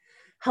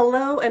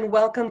Hello and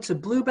welcome to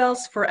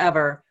Bluebells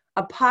Forever,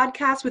 a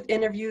podcast with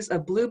interviews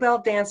of Bluebell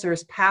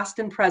dancers past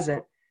and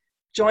present.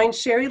 Join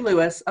Sherry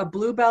Lewis, a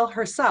Bluebell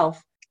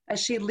herself, as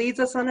she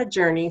leads us on a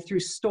journey through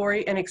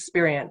story and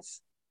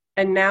experience.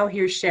 And now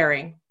here's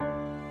Sherry.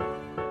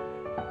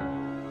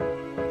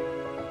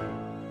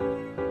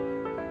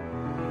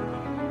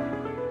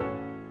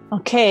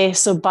 Okay,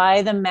 so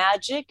by the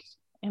magic,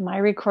 am I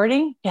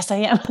recording? Yes, I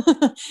am.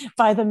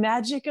 By the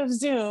magic of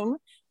Zoom,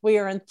 we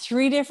are on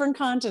 3 different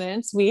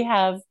continents. We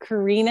have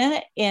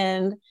Karina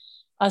in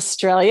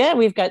Australia.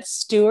 We've got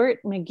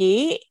Stuart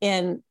McGee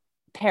in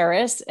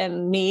Paris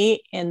and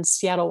me in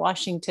Seattle,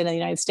 Washington, in the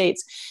United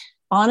States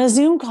on a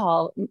Zoom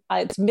call.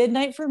 It's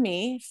midnight for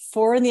me,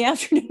 4 in the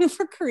afternoon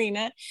for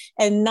Karina,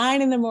 and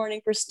 9 in the morning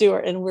for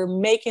Stuart, and we're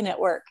making it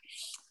work.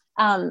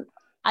 I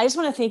just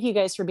want to thank you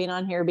guys for being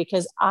on here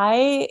because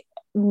I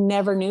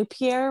never knew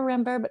Pierre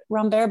Rambert,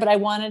 but I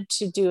wanted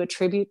to do a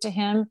tribute to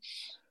him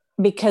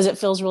because it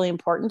feels really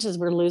important as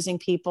we're losing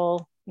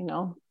people,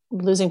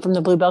 losing from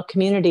the Bluebell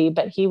community.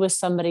 But he was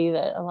somebody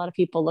that a lot of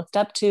people looked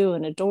up to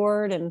and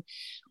adored, and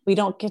we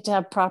don't get to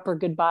have proper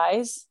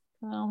goodbyes.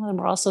 And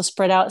we're also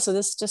spread out. So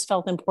this just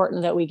felt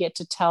important that we get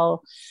to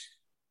tell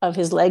of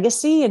his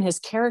legacy and his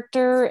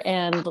character,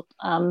 and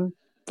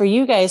for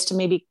you guys to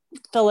maybe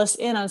fill us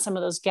in on some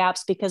of those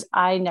gaps, because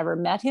I never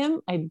met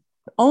him. I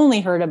only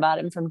heard about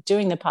him from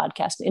doing the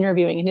podcast,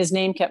 interviewing, and his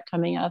name kept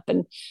coming up,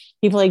 and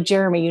people like,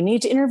 Jeremy, you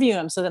need to interview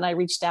him. So then I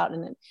reached out,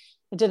 and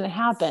it didn't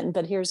happen,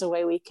 but here's a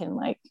way we can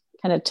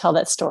kind of tell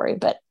that story.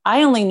 But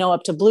I only know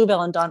up to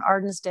Bluebell and Don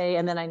Arden's day.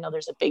 And then I know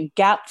there's a big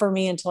gap for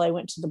me until I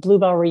went to the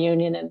Bluebell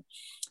reunion and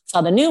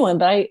saw the new one,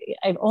 but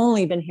I've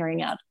only been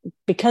hearing out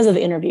because of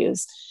the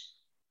interviews.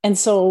 And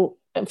so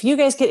if you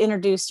guys could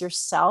introduce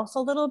yourself a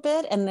little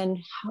bit, and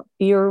then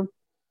your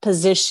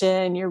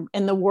position, you're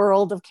in the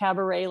world of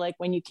cabaret, like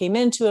when you came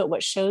into it,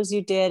 what shows you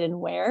did and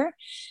where,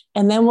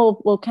 and then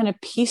we'll kind of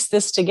piece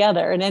this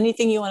together. And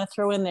anything you want to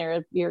throw in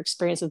there, your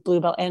experience with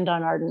Bluebell and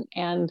Don Arden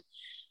and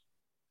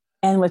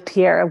with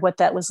Pierre, what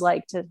that was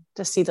like to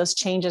see those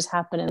changes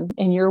happen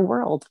in your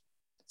world.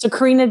 So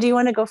Karina, do you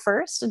want to go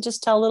first and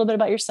just tell a little bit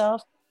about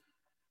yourself?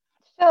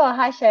 Sure.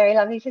 Hi, Sherry.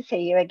 Lovely to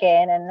see you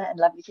again, and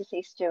lovely to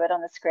see Stuart on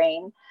the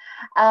screen.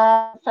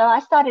 So I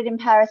started in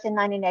Paris in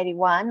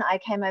 1981. I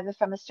came over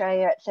from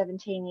Australia at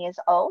 17 years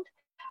old,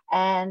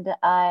 and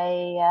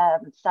I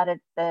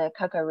started the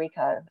Coco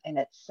Rico in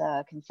its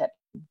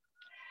conception.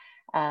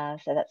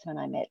 So that's when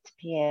I met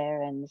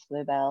Pierre and Miss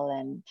Bluebell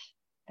and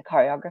the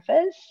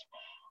choreographers.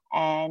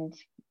 And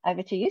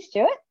over to you,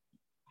 Stuart.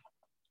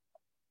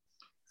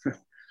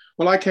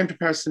 Well, I came to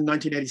Paris in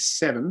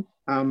 1987.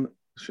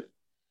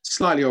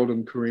 Slightly older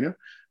than Karina.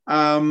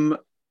 I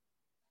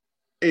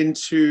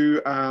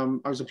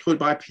was employed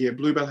by Pierre.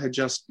 Bluebell had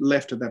just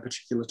left at that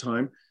particular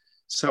time.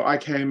 So I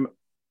came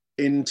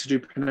in to do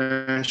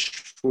Panache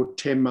for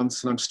 10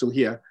 months, and I'm still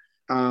here.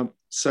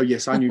 So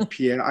yes, I knew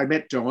Pierre. I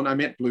met Don, I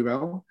met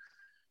Bluebell.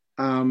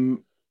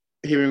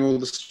 Hearing all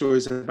the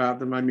stories about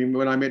them. I mean,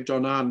 when I met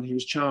Don Arden, he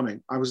was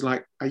charming. I was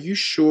like, are you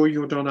sure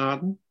you're Don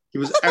Arden? He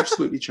was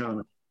absolutely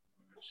charming.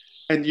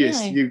 And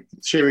yes,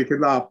 Sherry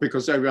could laugh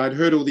because I'd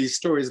heard all these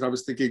stories and I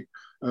was thinking,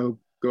 oh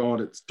God,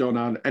 it's Don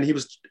Arden. And he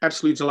was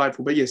absolutely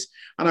delightful. But yes,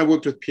 and I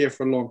worked with Pierre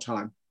for a long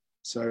time.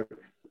 So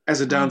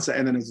as a dancer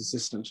and then as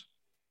assistant.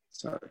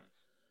 So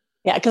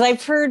yeah, because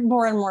I've heard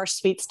more and more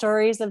sweet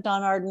stories of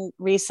Don Arden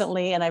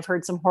recently, and I've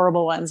heard some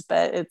horrible ones,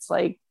 but it's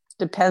like,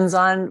 depends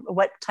on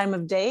what time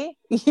of day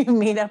you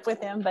meet up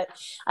with him. But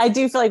I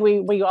do feel like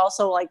we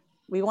also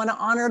we want to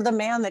honor the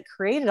man that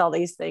created all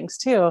these things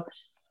too.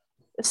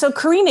 So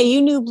Karina,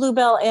 you knew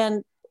Bluebell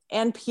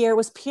and Pierre.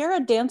 Was Pierre a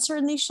dancer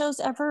in these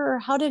shows ever, or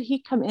how did he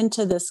come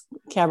into this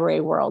cabaret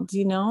world? Do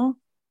you know?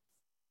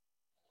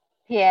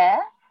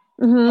 Pierre?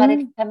 Mm-hmm. How did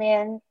he come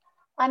in?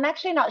 I'm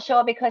actually not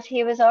sure because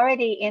he was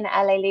already in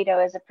Allez Lido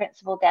as a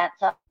principal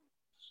dancer.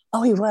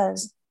 Oh, he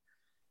was.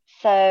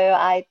 So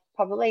I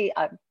probably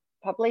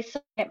saw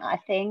him, I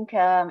think,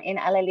 in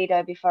Allez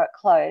Lido before it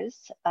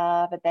closed.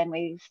 But then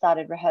we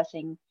started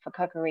rehearsing for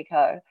Coco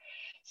Rico.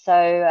 So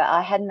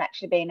I hadn't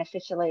actually been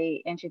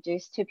officially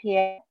introduced to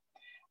Pierre.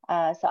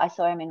 So I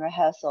saw him in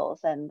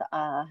rehearsals, and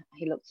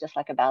he looked just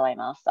like a ballet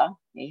master.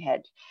 He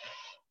had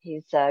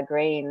his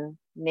green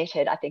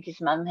knitted, I think his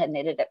mum had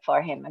knitted it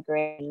for him, a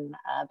green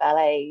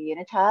ballet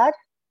unitard.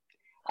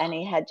 And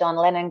he had John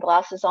Lennon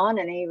glasses on,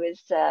 and he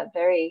was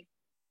very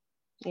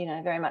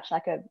much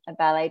like a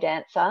ballet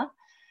dancer.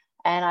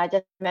 And I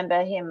just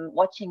remember him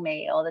watching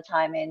me all the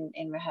time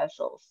in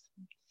rehearsals.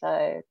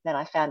 So then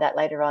I found out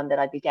later on that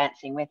I'd be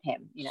dancing with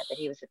him, that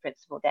he was the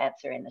principal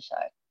dancer in the show.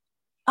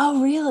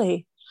 Oh,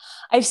 really?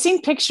 I've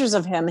seen pictures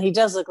of him. He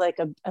does look like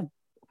a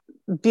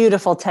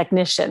beautiful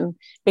technician,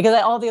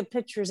 because all the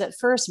pictures at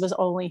first was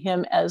only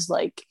him as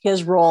like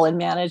his role in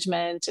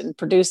management and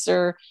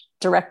producer,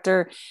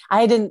 director.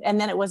 And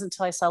then it wasn't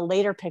until I saw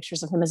later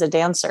pictures of him as a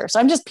dancer. So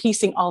I'm just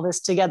piecing all this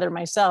together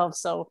myself.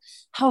 So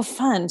how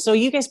fun. So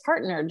you guys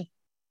partnered.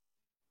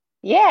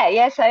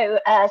 Yeah. So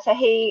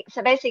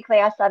basically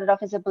I started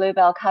off as a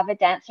Bluebell cover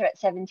dancer at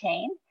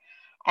 17.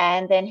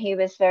 And then he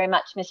was very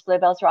much Miss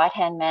Bluebell's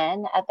right-hand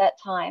man at that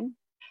time.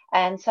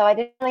 And so I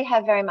didn't really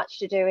have very much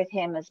to do with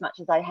him as much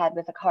as I had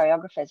with the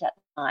choreographers at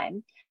the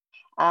time.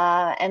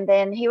 And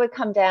then he would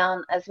come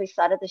down, as we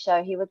started the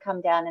show, he would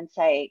come down and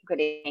say good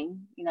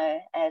evening, you know,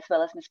 as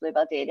well as Miss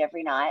Bluebell did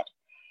every night.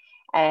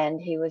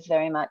 And he was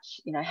very much,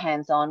 you know,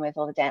 hands-on with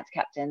all the dance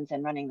captains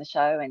and running the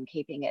show and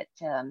keeping it,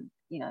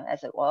 you know,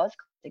 as it was,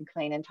 and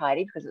clean and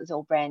tidy, because it was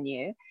all brand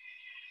new.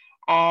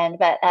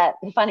 But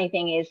the funny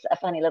thing is, a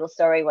funny little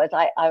story was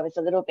I was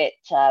a little bit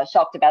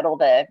shocked about all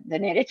the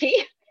nudity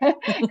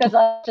because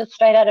I was just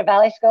straight out of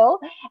ballet school.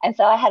 And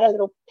so I had a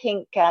little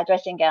pink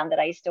dressing gown that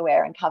I used to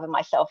wear and cover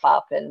myself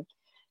up, and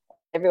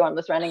everyone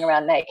was running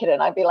around naked,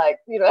 and I'd be like,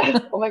 you know,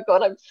 oh my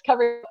God, I'm just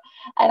covering.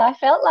 And I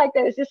felt like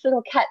there was this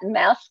little cat and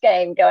mouse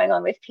game going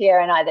on with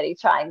Pierre and I, that he'd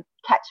try and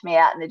catch me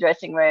out in the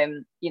dressing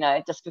room, you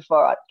know, just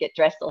before I'd get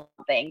dressed or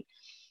something.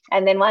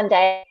 And then one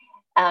day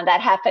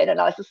that happened, and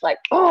I was just like,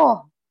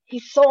 oh, he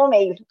saw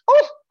me.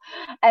 Oh!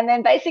 And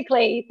then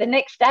basically the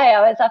next day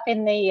I was up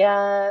in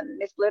the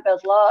Miss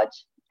Bluebell's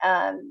lodge,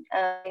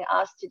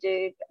 asked to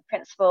do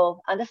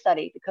principal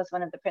understudy because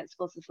one of the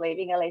principals was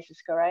leaving, Elisa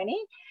Scaroni.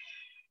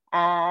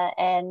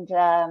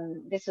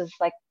 This was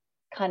like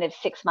kind of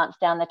 6 months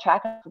down the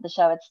track after the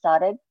show had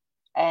started.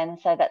 And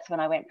so that's when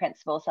I went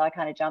principal. So I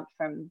kind of jumped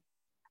from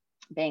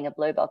being a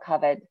Bluebell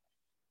covered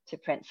to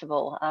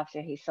principal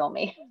after he saw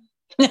me.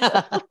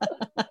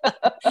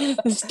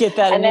 Just get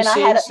that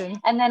initiation.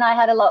 And then I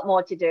had a lot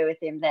more to do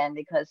with him then,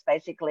 because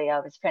basically I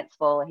was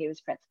principal, he was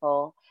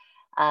principal,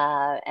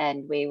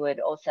 and we would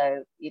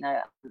also, you know,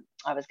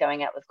 I was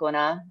going out with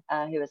Gunnar,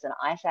 who was an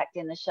ice act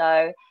in the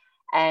show,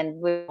 and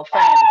we were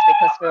friends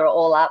because we were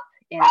all up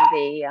in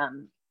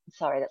the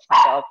sorry, that's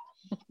my dog.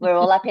 We were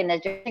all up in the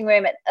dressing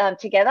room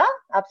together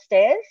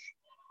upstairs.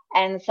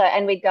 And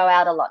we'd go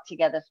out a lot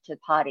together to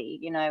party,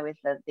 you know, with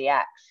the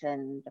acts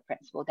and the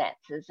principal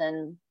dancers.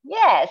 And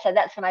yeah, so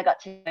that's when I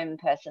got to know him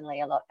personally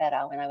a lot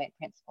better, when I went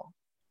principal.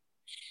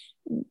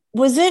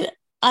 Was it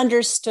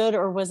understood,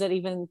 or was it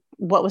even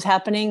what was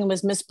happening?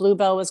 Was Miss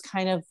Bluebell was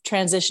kind of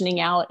transitioning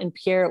out, and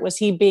Pierre, was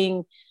he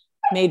being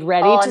made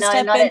ready to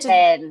step into?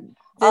 Then.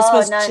 This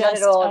was no, just, not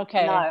at all.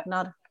 okay. No.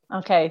 Not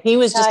okay. He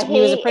was just, he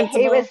was a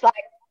principal.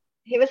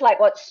 He was like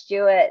what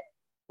Stuart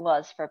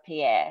was for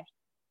Pierre.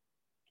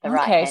 The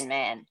right-hand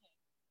man.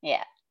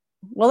 Yeah.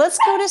 Well, let's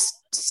go to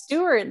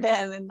Stuart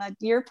then, and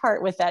your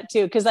part with that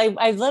too, because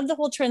I love the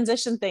whole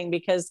transition thing,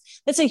 because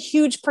it's a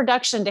huge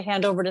production to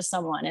hand over to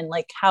someone, and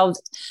like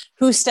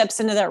who steps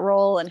into that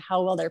role and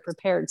how well they're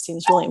prepared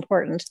seems really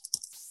important.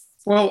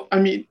 Well, I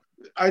mean,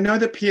 I know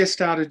that Pierre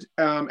started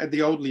at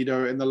the old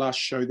Lido in the last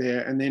show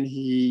there, and then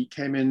he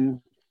came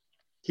in.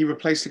 He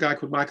replaced a guy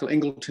called Michael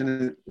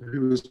Ingleton,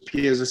 who was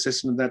Pierre's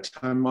assistant at that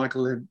time.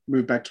 Michael had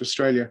moved back to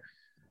Australia.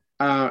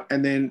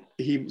 And then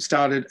he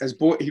started as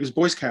he was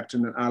boys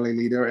captain at Ale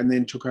Lido, and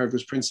then took over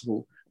as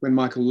principal when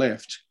Michael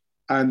left,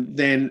 and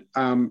then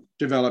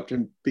developed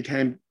and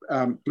became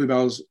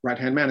Bluebell's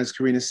right-hand man, as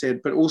Karina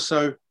said. But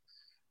also,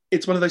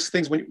 it's one of those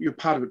things when you're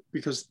part of it,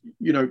 because,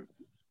 you know,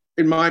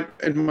 in my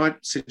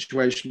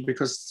situation,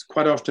 because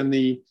quite often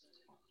the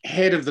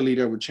head of the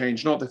Lido would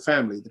change, not the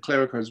family. The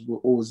clericos were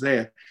always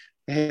there.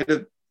 The head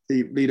of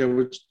the Lido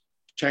would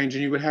change,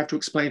 and you would have to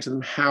explain to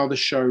them how the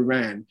show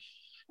ran.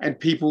 And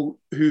people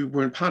who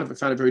weren't part of it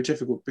found it very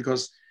difficult,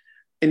 because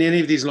in any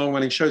of these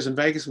long-running shows in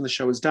Vegas, when the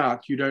show is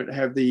dark, you don't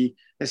have the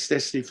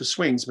necessity for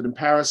swings. But in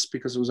Paris,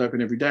 because it was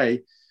open every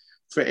day,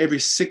 for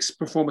every 6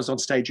 performers on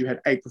stage, you had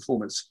 8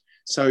 performers.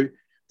 So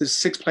there's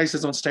 6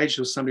 places on stage.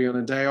 There was somebody on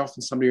a day off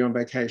and somebody on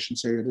vacation.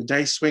 So you had a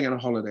day swing and a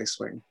holiday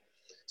swing.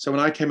 So when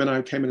I came in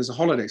as a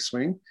holiday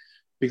swing,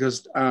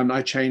 because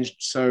I changed.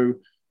 So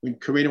when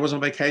Karina was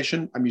on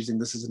vacation, I'm using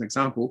this as an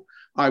example,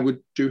 I would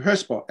do her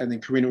spot, and then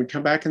Karina would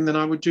come back, and then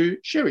I would do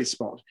Sherry's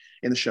spot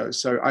in the show.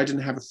 So I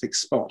didn't have a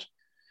fixed spot.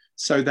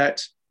 So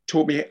that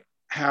taught me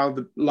how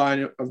the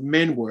line of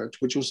men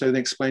worked, which also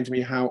then explained to me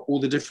how all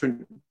the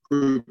different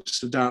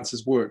groups of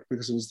dancers work,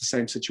 because it was the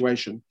same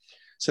situation.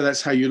 So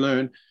that's how you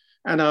learn.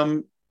 And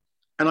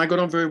I got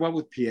on very well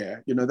with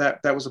Pierre. You know,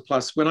 that was a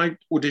plus. When I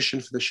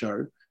auditioned for the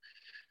show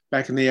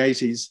back in the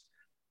 80s,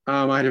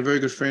 I had a very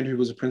good friend who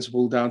was a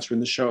principal dancer in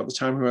the show at the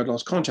time, who I'd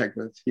lost contact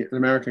with, an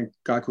American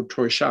guy called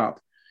Troy Sharp.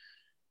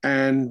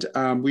 And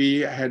we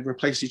had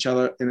replaced each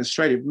other in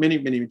Australia many,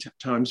 many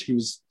times. He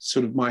was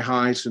sort of my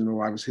height,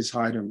 or I was his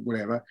height, and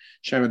whatever.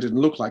 Shame I didn't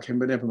look like him,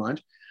 but never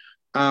mind.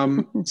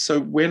 So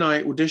when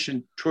I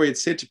auditioned, Troy had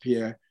said to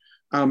Pierre,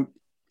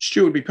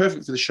 Stuart would be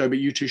perfect for the show, but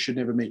you two should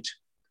never meet.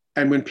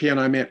 And when Pierre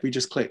and I met, we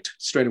just clicked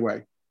straight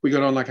away. We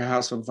got on like a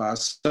house on fire.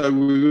 So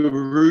we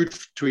were rude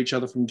to each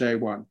other from day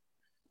one.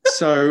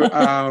 So,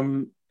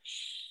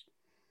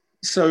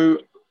 so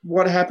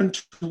what happened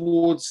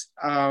towards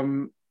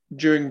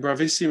during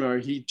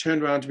Bravissimo, he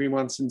turned around to me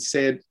once and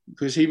said,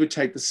 because he would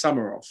take the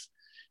summer off,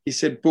 he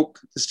said, book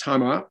this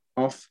time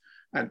off,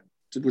 and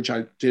which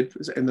I did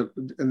in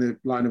the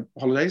line of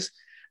holidays.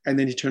 And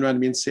then he turned around to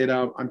me and said,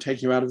 I'm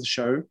taking you out of the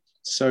show,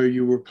 so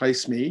you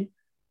replace me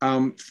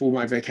for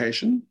my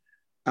vacation.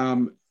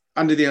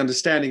 under the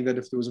understanding that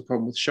if there was a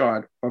problem with the show,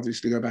 I'd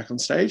obviously go back on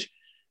stage.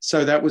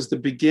 So that was the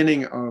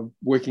beginning of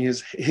working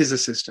as his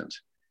assistant.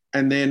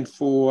 And then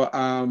for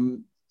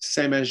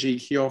Saint-Magique,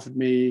 he offered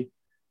me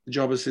the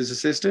job as his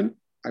assistant.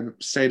 I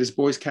stayed as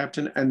boys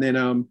captain, and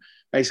then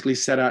basically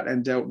set out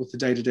and dealt with the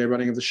day-to-day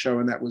running of the show.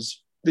 And that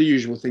was the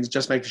usual things,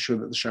 just making sure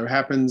that the show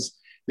happens,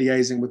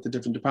 liaising with the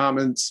different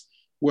departments,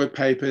 work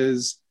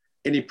papers,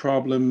 any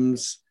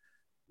problems,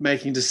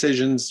 making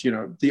decisions. You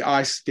know, the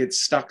ice gets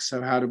stuck,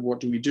 so what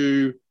do we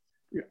do?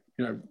 You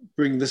know,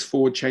 bring this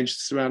forward, change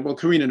this around. Well,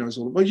 Karina knows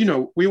all of it. Well, you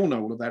know, we all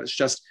know all of that. It's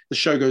just the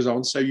show goes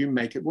on, so you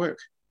make it work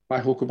by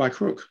hook or by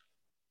crook.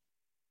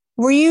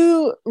 Were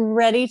you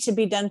ready to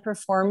be done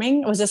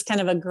performing? Was this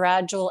kind of a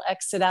gradual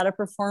exit out of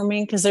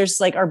performing? Because there's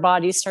like our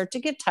bodies start to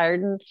get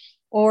tired,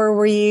 or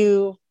were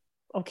you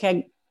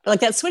okay? Like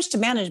that switch to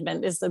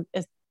management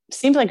it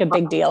seems like a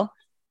big deal.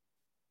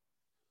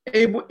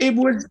 It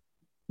was,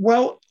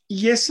 well,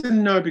 yes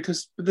and no,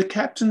 because all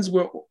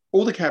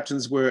the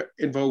captains were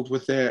involved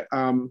with their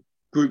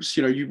groups.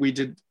 You know, we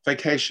did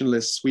vacation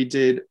lists, we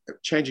did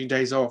changing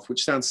days off,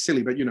 which sounds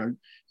silly, but you know,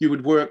 you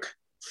would work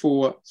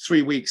for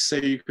 3 weeks so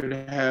you could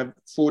have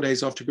 4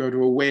 days off to go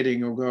to a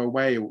wedding or go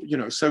away, or, you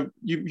know, so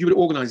you would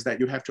organize that.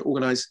 You'd have to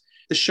organize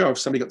the show if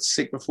somebody got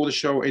sick before the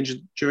show or injured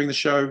during the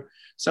show.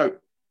 So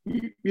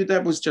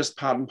that was just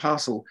part and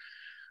parcel.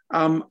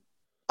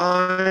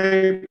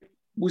 I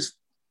was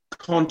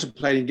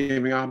contemplating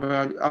giving up.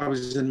 I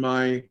was in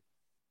my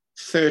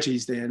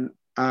 30s then,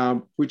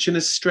 which in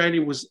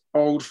Australia was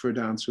old for a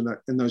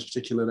dancer in those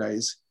particular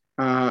days.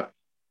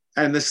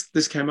 And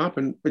this came up,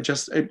 and it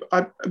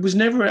was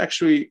never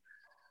actually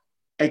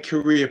a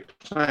career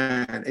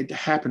plan. It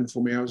happened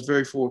for me. I was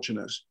very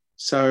fortunate.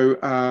 So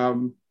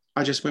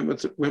I just went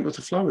with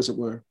the flow, as it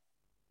were.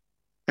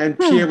 And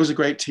Pierre was a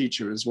great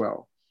teacher as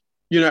well.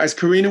 You know, as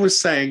Karina was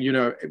saying, you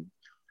know,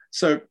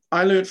 so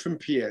I learned from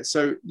Pierre.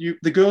 So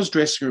the girls'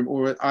 dressing room,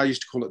 or I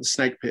used to call it the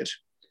snake pit,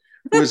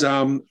 was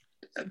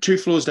 2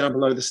 floors down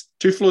below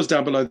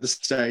the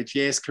stage.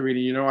 Yes, Karina,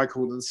 you know I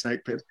call it the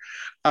snake pit.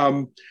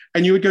 And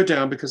you would go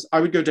down, because I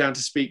would go down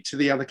to speak to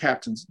the other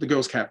captains, the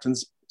girls'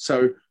 captains.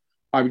 So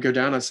I would go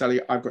down, I'd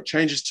say, I've got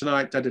changes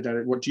tonight,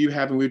 what do you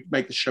have? And we'd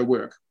make the show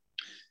work.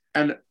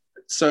 And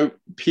so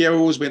Pierre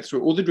always went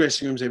through all the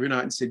dressing rooms every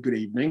night and said, good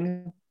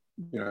evening.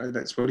 You know,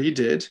 that's what he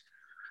did.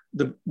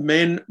 The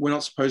men were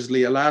not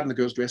supposedly allowed in the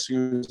girls' dressing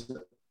rooms,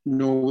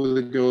 nor were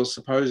the girls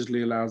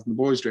supposedly allowed in the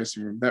boys'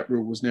 dressing room. That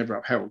rule was never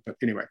upheld, but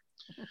anyway.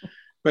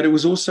 But it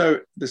was also,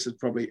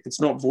 it's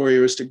not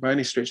voyeuristic by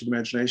any stretch of the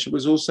imagination. It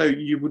was also,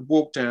 you would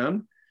walk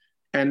down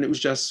and it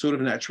was just sort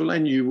of natural,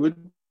 and you would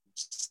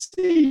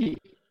see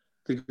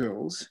the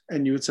girls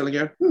and you would suddenly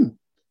go,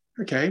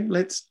 okay,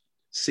 let's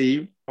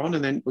see on,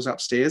 and then was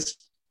upstairs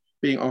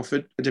being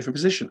offered a different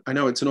position. I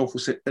know it's an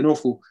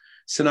awful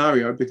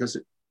scenario, because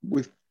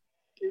with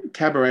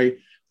cabaret,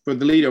 for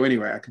the Lido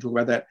anyway, I can talk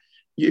about that.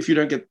 If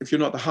you're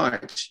not the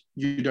height,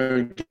 you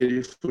don't get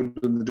your foot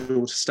in the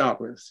door to start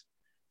with.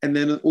 And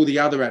then all the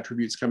other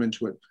attributes come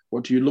into it.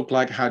 What do you look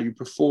like? How do you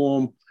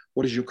perform?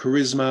 What is your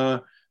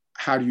charisma?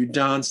 How do you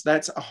dance?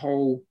 That's a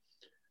whole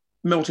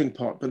melting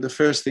pot. But the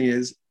first thing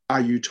is,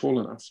 are you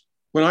tall enough?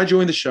 When I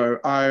joined the show,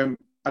 I'm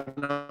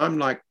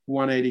like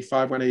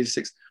 185,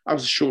 186. I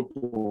was a short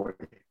boy.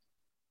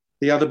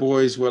 The other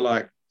boys were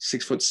like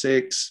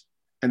 6'6",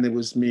 and there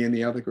was me and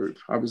the other group.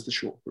 I was the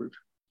short group.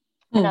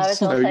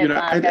 So, you know,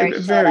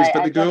 it varies,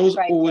 but the girls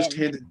always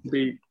tended to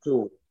be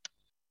tall.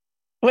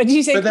 What did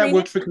you say? But that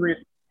worked for Korea.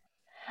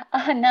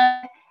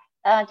 No,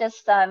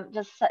 just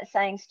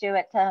saying,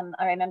 Stuart.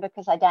 I remember,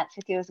 because I danced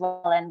with you as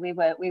well, and we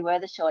were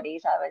the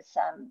shorties. I was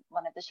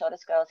one of the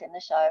shortest girls in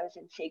the show. I was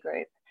in C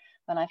group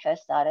when I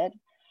first started,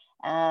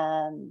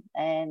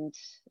 and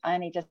I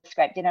only just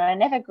scraped in, and I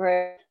never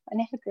grew.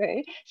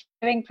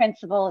 Doing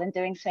principal and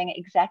doing swing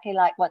exactly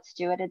like what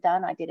Stuart had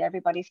done. I did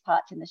everybody's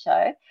parts in the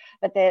show,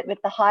 but with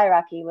the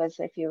hierarchy was,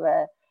 if you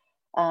were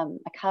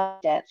a cover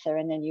dancer,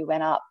 and then you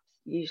went up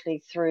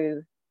usually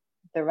through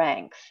the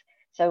ranks.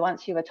 So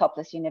once you were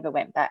topless, you never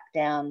went back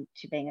down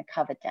to being a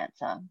covered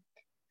dancer.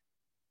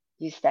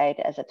 You stayed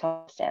as a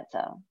topless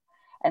dancer.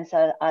 And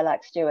so I,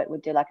 like Stuart,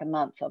 would do like a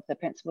month of the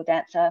principal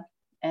dancer,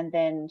 and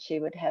then she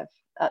would have,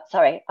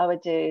 I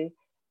would do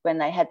when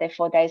they had their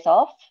 4 days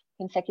off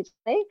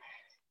consecutively.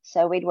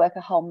 So we'd work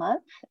a whole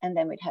month, and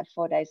then we'd have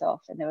 4 days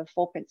off, and there were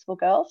 4 principal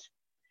girls.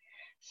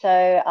 So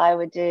I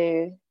would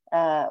do,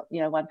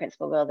 one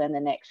principal girl, then the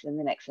next, and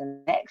the next,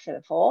 and the next,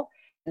 so 4,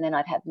 and then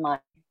I'd have my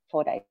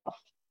 4 days off.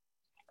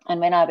 And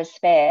when I was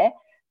spare,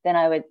 then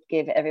I would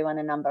give everyone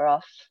a number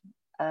off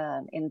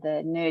in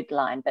the nude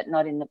line, but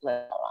not in the blue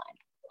line.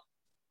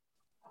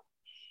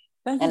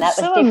 And that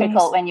was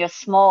difficult when you're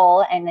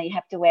small and you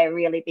have to wear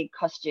really big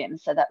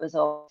costumes. So that was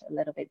all a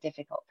little bit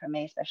difficult for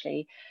me,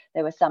 especially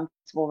there were some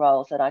small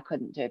roles that I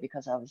couldn't do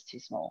because I was too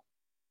small.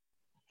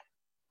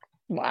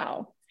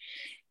 Wow.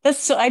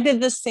 So I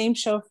did the same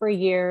show for a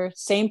year,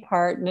 same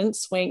part, and didn't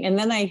swing. And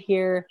then I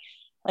hear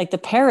like the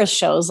Paris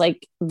shows,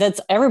 like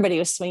everybody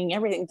was swinging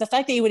everything. The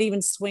fact that you would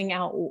even swing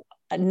out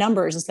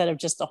numbers instead of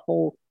just the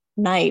whole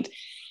night.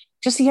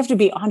 just, you have to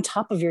be on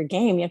top of your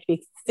game. You have to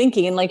be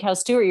thinking, and like how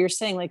Stuart, you're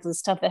saying, like the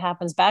stuff that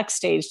happens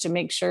backstage to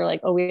make sure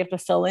like, oh, we have to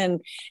fill in,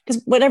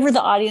 because whatever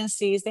the audience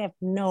sees, they have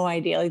no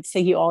idea. Like say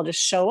you all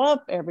just show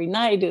up every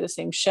night, do the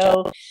same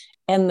show,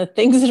 and the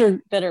things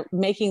that are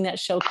making that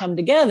show come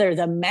together,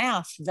 the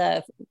math,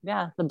 the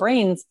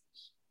brains.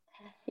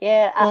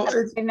 Yeah,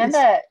 I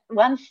remember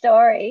one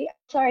story.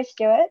 Sorry,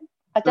 Stuart.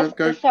 I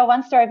just tell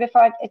one story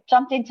before it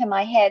jumped into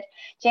my head.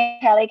 Gene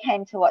Kelly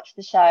came to watch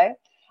the show,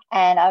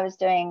 and I was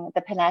doing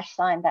the panache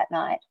sign that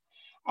night,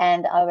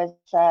 and I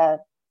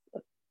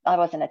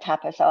wasn't a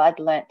tapper, so I'd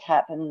learnt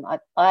tap, and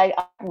I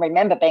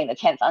remember being the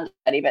 10th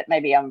understudy, but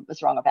maybe I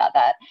was wrong about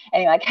that.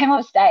 Anyway, I came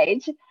off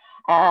stage. We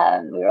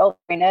were all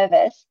very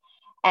nervous,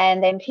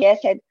 and then Pierre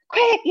said,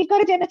 "Quick, you've got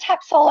to do the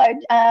tap solo.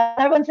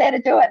 No one's there to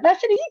do it." And I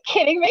said, "Are you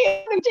kidding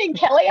me? I'm Gene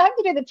Kelly. I have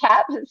to do the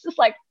tap." It's just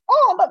like,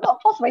 "Oh, but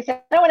not possible." He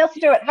said, "No one else to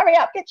do it. Hurry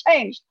up, get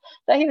changed."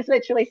 So he was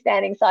literally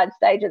standing side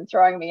stage and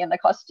throwing me in the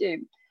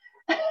costume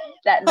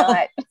that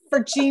night.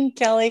 For Gene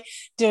Kelly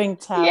doing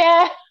tap.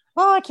 Yeah.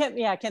 Oh, I can't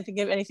think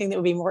of anything that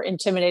would be more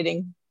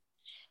intimidating.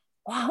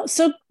 Wow.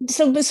 So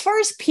as far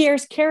as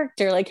Pierre's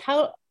character, like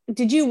how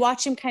did you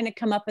watch him kind of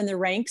come up in the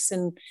ranks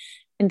and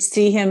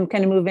see him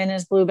kind of move in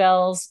as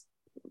Bluebell's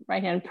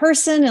right-hand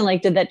person? And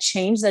like, did that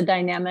change the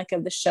dynamic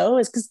of the show?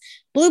 Is because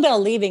Bluebell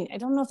leaving, I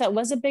don't know if that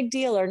was a big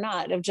deal or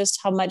not, of just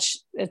how much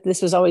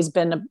this was always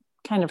been a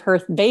kind of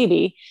her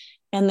baby.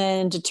 And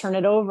then to turn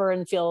it over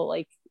and feel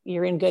like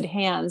you're in good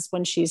hands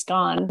when she's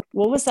gone.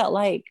 What was that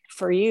like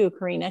for you,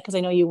 Karina? Because I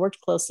know you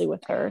worked closely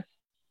with her.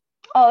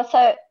 Oh,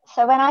 so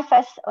when I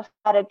first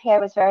started,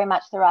 Pierre was very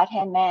much the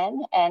right-hand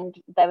man, and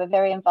they were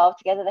very involved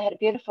together. They had a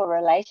beautiful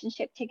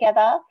relationship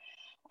together.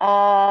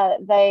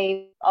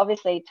 They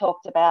obviously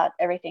talked about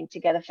everything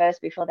together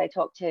first before they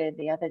talked to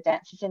the other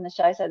dancers in the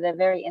show. So they're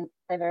very in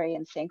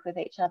sync with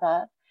each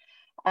other.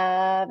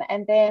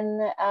 And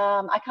then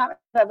I can't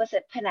remember, was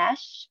it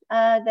Panache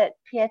that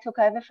Pierre took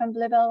over from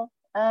Bluebell,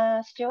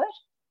 Stuart?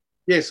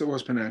 Yes, it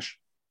was Panache.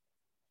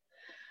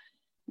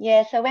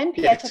 Yeah, so when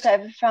Pierre took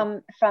over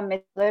from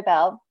Miss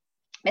Bluebell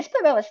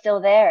was still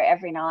there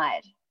every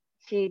night.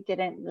 She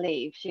didn't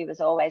leave. She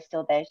was always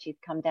still there. She'd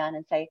come down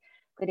and say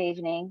good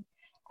evening,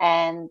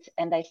 and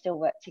they still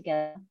worked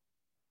together.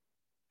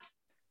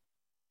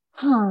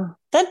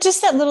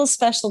 That little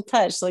special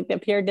touch, like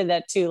that Pierre did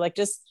that too, like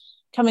just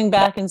coming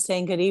back and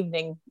saying good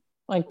evening,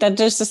 like that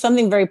just is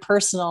something very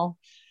personal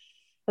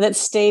that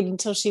stayed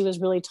until she was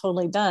really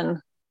totally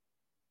done.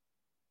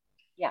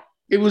 Yeah,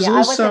 it was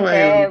also I wasn't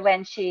there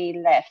when she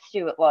left.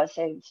 Stuart was,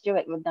 so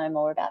Stuart would know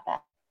more about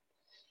that.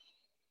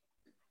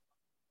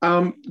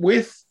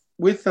 With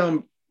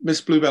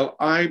Miss Bluebell,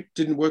 I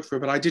didn't work for her,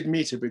 but I did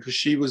meet her because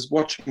she was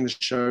watching the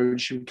show and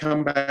she would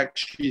come back.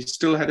 She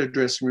still had her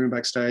dressing room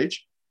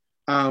backstage.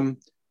 And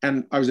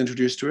I was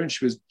introduced to her and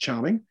she was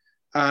charming.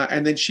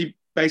 And then she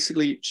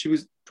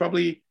was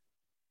probably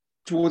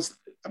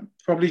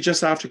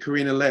just after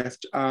Karina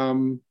left.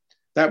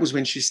 That was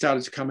when she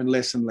started to come in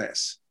less and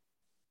less.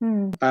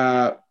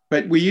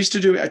 But we used to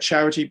do a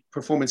charity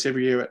performance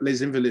every year at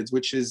Les Invalides,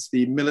 which is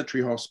the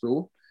military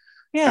hospital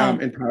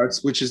in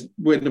Paris, which is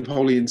where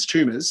Napoleon's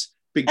tomb is.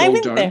 Big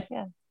gold dome.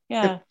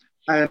 Yeah.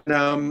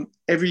 And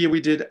every year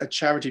we did a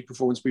charity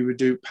performance. We would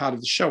do part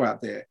of the show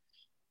out there,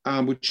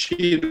 which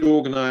she had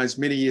organized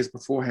many years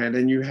beforehand.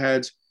 And you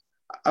had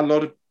a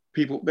lot of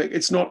people, but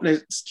it's not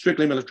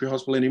strictly military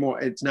hospital anymore.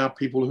 It's now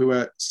people who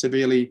have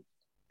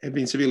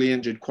been severely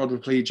injured,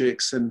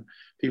 quadriplegics and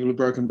people with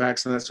broken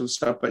backs and that sort of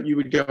stuff. But you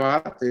would go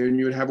out there and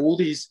you would have all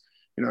these,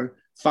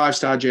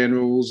 5-star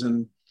generals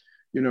and,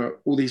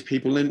 all these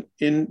people in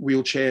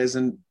wheelchairs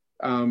and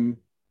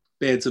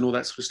beds and all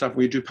that sort of stuff.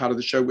 We do part of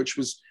the show, which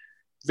was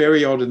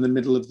very odd in the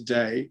middle of the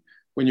day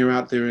when you're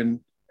out there,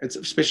 and it's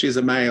especially as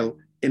a male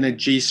in a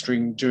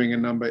G-string doing a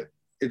number.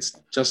 It's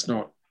just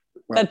not.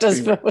 Well, that does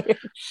feel weird.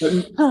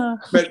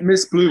 But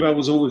Miss Bluebell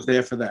was always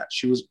there for that.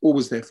 She was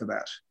always there for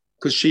that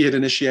because she had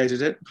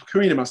initiated it.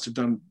 Karina must have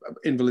done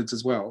Invalids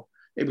as well.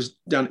 It was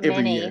done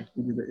every year.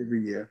 We did it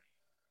every year.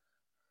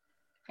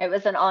 It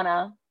was an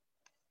honor.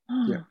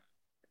 Yeah.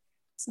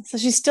 So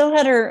she still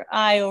had her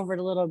eye over it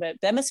a little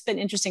bit. That must have been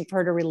interesting for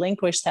her to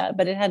relinquish that,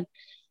 but it had,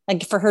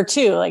 like, for her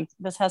too, like,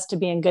 this has to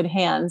be in good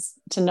hands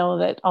to know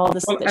that all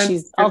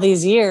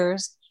these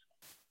years.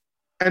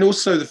 And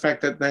also the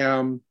fact that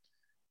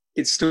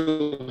it's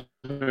still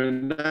her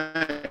name,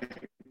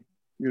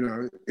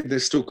 they're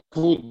still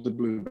called the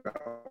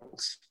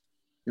Bluebells.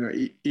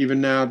 Even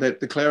now that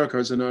the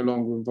Clericos are no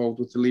longer involved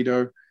with the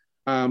Lido,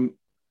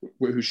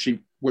 who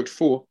she worked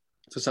for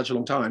such a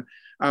long time,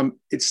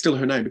 it's still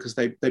her name because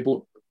they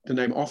bought the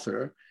name off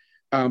her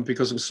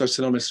because it was so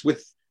synonymous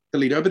with the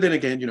Lido. But then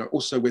again,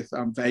 also with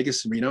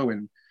Vegas and Reno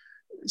and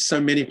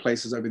so many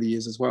places over the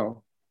years as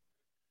well.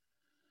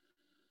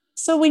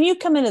 So when you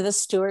come into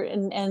this, Stuart,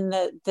 and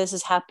this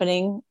is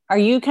happening, are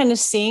you kind of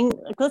seeing,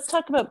 like, let's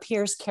talk about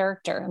Pierre's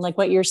character and like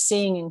what you're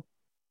seeing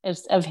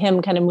of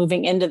him kind of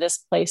moving into this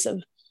place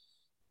of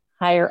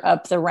higher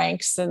up the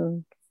ranks?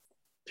 And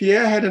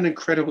Pierre had an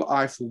incredible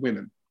eye for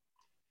women.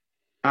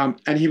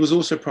 And he was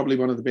also probably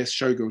one of the best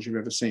showgirls you've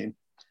ever seen.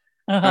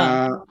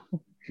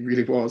 He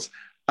really was.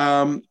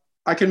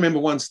 I can remember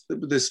once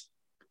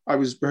I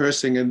was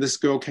rehearsing and this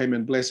girl came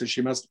in, bless her,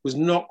 she was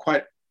not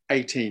quite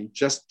 18,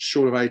 just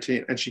short of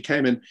 18. And she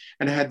came in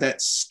and had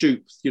that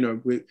stoop,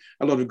 with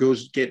a lot of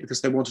girls get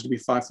because they wanted to be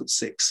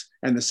 5'6"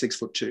 and they're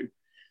 6'2".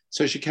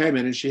 So she came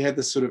in and she had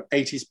this sort of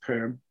 80s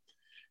perm.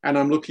 And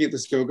I'm looking at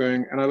this girl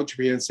going, and I looked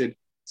at her and said,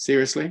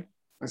 seriously?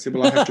 I said,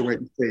 well, I have to wait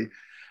and see.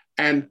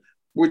 And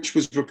which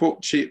was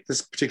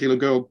this particular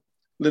girl,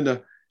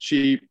 Linda,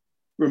 she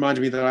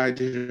reminded me that I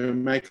did her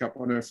makeup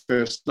on her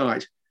first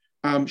night.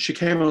 She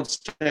came on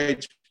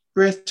stage,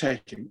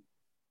 breathtaking,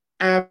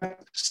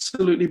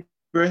 absolutely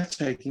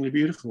breathtakingly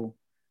beautiful.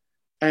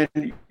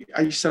 And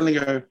I suddenly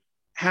go,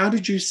 how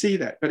did you see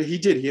that? But he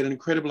did. He had an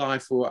incredible eye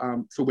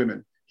for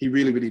women. He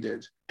really, really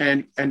did.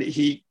 And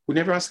he would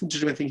never ask him to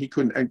do anything he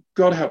couldn't. And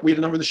God help, we had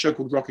a number in the show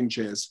called Rocking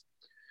Chairs,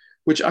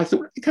 which I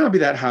thought, it can't be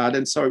that hard.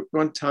 And so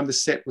one time the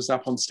set was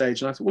up on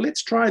stage and I thought, well,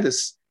 let's try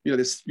this,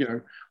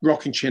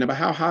 rocking chair. But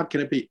how hard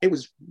can it be? It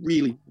was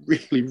really,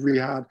 really, really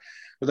hard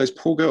for those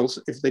poor girls.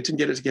 If they didn't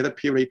get it together,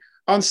 purely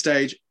on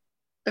stage,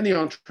 in the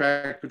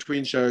entr'acte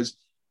between shows,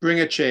 bring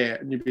a chair.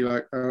 And you'd be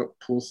like, oh,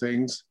 poor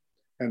things.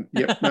 And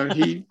yep, no,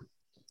 he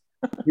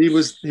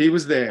was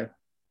there.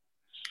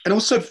 And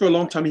also for a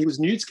long time, he was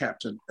nudes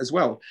captain as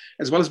well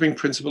as being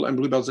principal and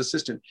Bluebell's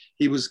assistant.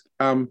 He was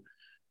captain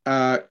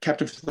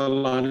for the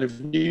line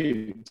of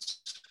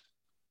nudes.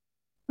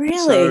 Really?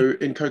 So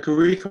in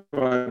Cocorico,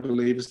 I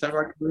believe, is that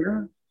right,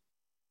 Karina?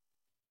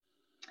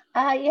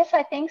 Yes,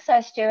 I think so,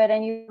 Stuart.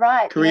 And you're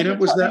right. Karina,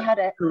 was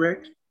that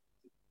correct?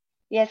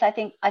 Yes, I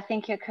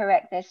think you're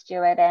correct there,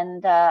 Stuart.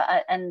 And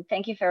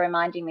thank you for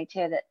reminding me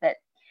too that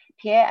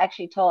Pierre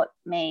actually taught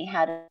me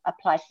how to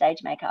apply stage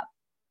makeup.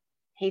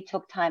 He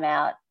took time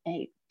out.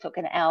 He took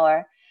an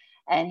hour,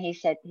 and he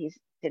said he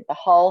did the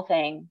whole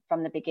thing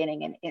from the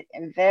beginning,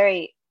 and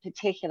very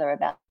particular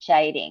about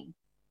shading.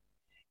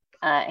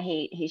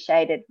 He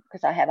shaded,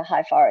 because I have a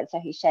high forehead, so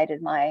he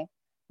shaded my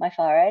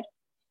forehead,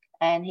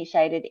 and he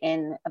shaded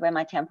in where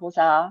my temples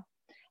are,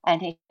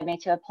 and he showed me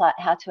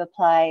how to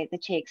apply the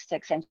cheeks to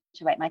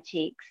accentuate my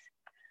cheeks,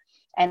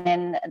 and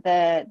then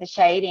the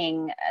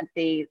shading,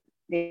 the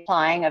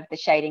applying of the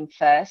shading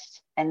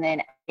first, and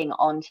then adding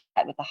on to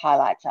that with the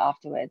highlights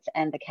afterwards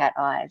and the cat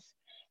eyes.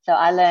 So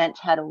I learned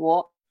how to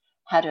walk,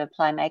 how to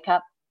apply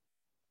makeup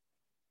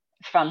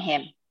from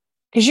him.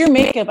 Because your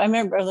makeup, I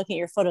remember looking at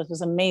your photos,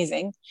 was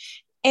amazing.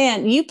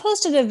 And you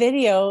posted a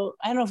video,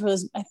 I don't know if it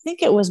was, I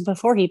think it was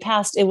before he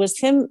passed. It was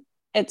him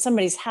at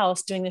somebody's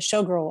house doing the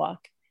showgirl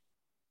walk.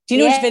 Do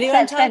you know which video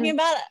I'm talking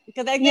about?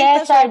 Because I think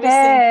yes,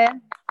 I do.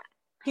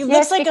 He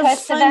looks like a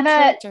fun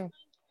character.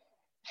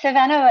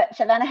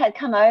 Savannah had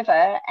come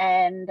over,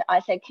 and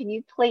I said, can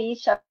you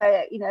please show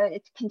her,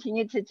 it's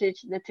continued to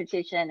teach the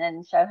tradition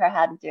and show her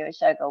how to do a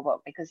showgirl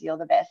walk, because you're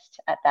the best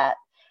at that.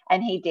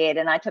 And he did,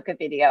 and I took a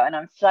video, and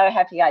I'm so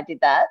happy I did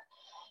that.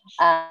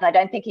 I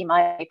don't think he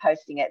might be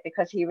posting it,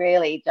 because he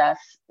really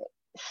just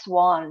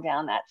swan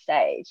down that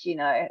stage.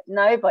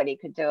 Nobody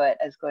could do it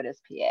as good as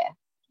Pierre.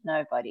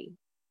 Nobody.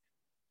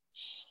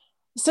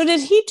 So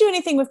did he do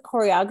anything with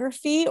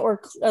choreography,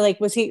 or like,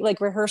 was he like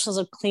rehearsals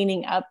of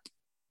cleaning up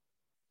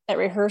at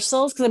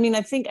rehearsals? Because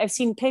I think I've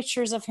seen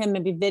pictures of him,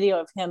 maybe video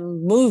of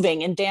him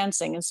moving and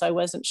dancing, and so I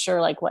wasn't sure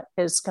like what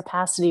his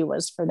capacity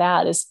was for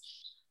that.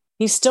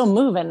 He's still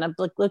moving? It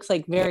looks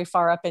like very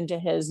far up into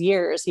his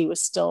years, he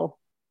was still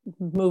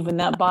moving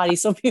that body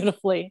so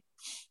beautifully.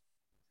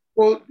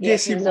 Well,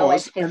 yes, he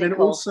was. And then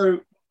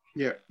also,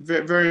 yeah,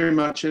 very, very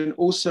much. And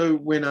also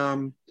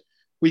when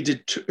we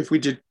did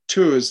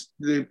tours,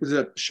 there was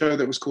a show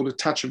that was called A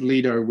Touch of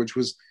Lido, which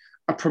was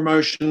a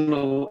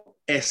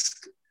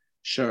promotional-esque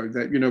show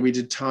that, we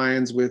did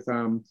tie-ins with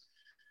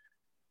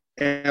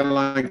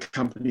airline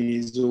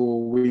companies,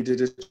 or we did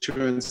a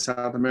tour in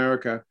South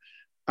America.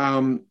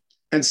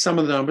 And some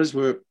of the numbers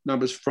were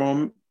numbers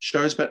from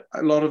shows, but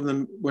a lot of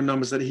them were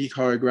numbers that he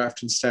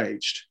choreographed and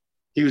staged.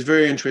 He was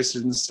very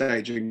interested in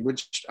staging,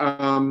 which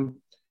Don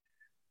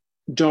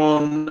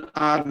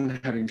Arden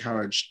had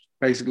encouraged,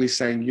 basically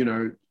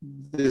saying,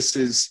 this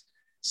is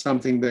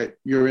something that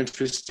you're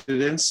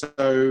interested in,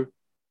 so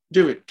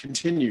do it,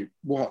 continue,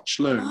 watch,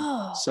 learn.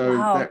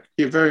 Wow.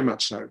 Very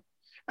much so.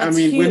 That's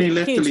when he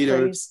left the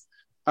Lido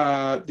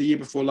the year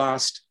before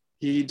last,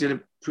 he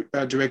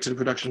directed a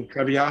production of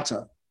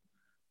Traviata,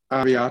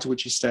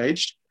 which he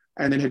staged,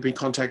 and then had been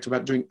contacted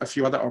about doing a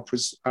few other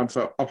operas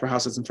for opera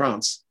houses in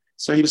France.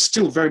 So he was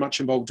still very much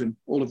involved in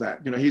all of that.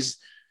 He's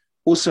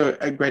also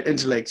a great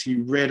intellect. He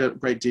read a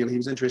great deal. He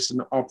was interested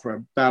in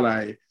opera,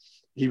 ballet.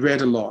 He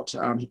read a lot.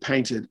 He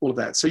painted, all of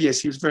that. So yes,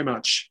 he was very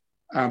much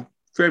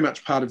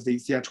part of the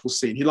theatrical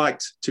scene. He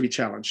liked to be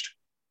challenged.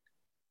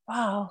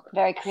 Wow.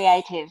 Very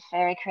creative,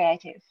 very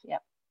creative.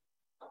 Yep.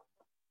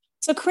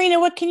 So Karina,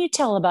 what can you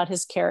tell about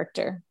his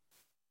character?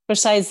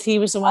 Besides, he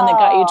was the one that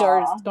got you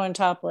George going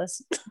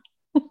topless.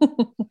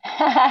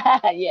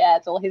 Yeah,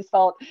 it's all his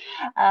fault.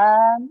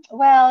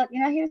 Well, he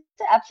was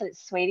an absolute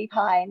sweetie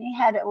pie, and he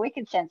had a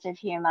wicked sense of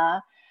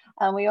humor.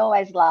 We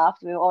always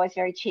laughed. We were always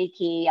very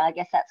cheeky. I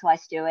guess that's why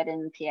Stuart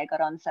and Pierre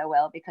got on so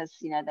well, because,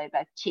 you know, they're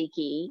both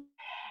cheeky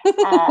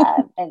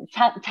and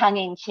tongue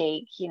in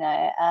cheek, you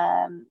know.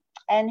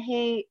 And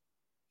he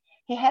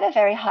had a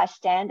very high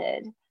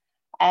standard,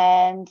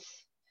 and,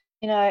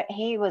 you know,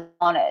 he was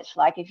on it.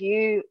 Like, if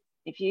you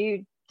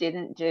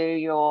didn't do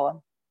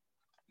your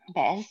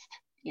best,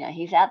 you know,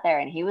 he's out there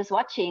and he was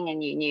watching,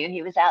 and you knew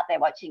he was out there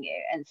watching you.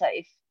 And so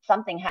if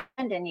something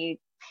happened and you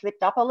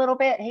slipped up a little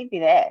bit, he'd be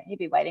there. He'd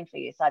be waiting for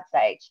you side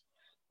stage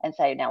and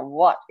say, now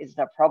what is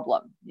the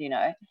problem, you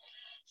know?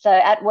 So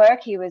at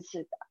work, he was,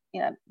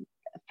 you know,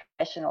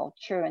 professional,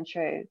 true and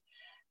true.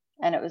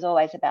 And it was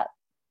always about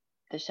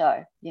the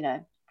show, you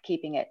know,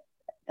 keeping it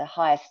the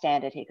highest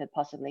standard he could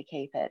possibly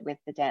keep it, with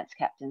the dance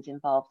captains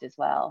involved as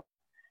well.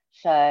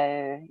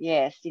 So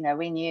yes, you know,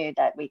 we knew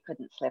that we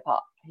couldn't slip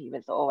up. He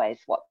was always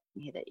watching,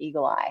 the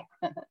eagle eye.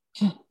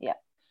 Yeah.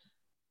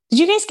 Did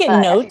you guys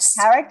get notes?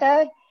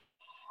 Character,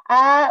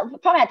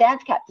 from our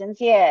dance captains,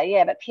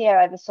 yeah. But Pierre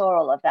oversaw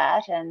all of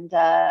that, and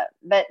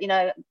but, you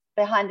know,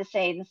 behind the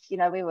scenes, you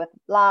know, we would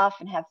laugh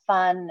and have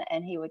fun,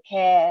 and he would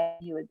care.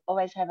 He would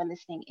always have a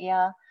listening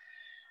ear.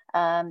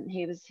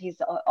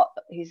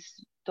 His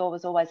door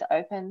was always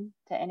open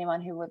to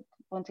anyone who would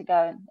want to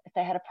go, if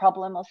they had a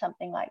problem or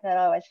something like that.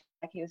 I always felt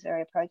like he was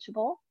very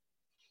approachable.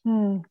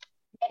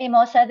 Maybe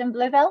more so than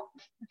Bluebell.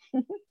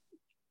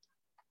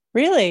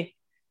 Really?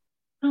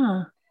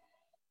 Huh.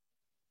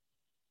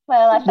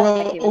 Well, I felt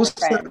like he was a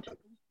friend.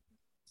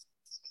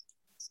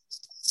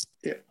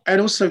 Yeah, and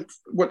also,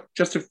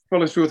 just to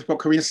follow through with what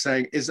Karina's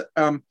saying, is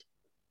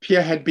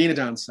Pierre had been a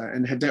dancer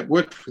and had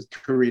worked with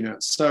Karina,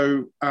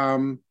 so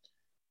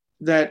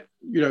that,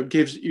 you know,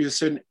 gives you a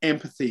certain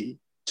empathy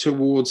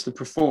towards the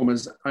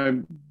performers.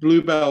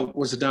 Bluebell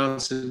was a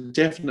dancer,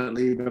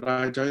 definitely, but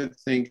I don't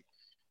think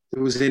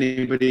there was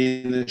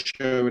anybody in the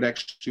show who had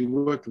actually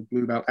worked with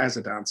Bluebell as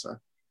a dancer.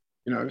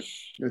 You know, I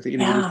don't think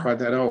anybody was quite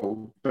that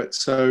old. But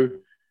so,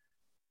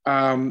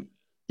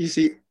 you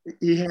see,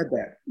 he had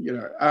that, you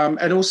know.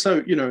 And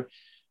also, you know,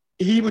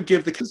 he would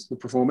give the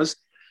performers,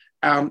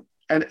 and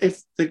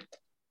if the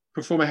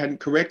performer hadn't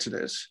corrected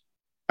it,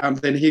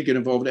 then he'd get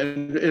involved.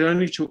 And it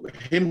only took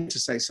him to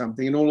say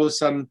something, and all of a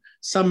sudden,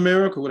 some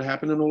miracle would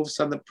happen, and all of a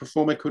sudden the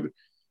performer could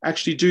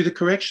actually do the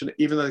correction,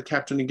 even though the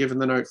captain had given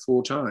the note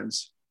 4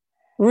 times.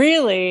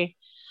 Really?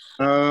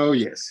 Oh,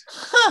 yes.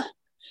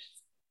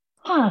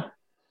 Huh.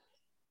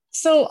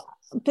 So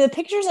the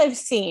pictures I've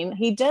seen,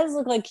 he does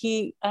look like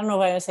I don't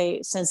know if I would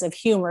say sense of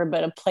humor,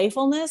 but a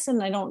playfulness.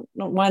 And I don't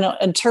want to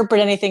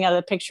interpret anything out of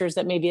the pictures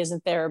that maybe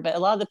isn't there. But a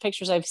lot of the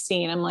pictures I've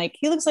seen, I'm like,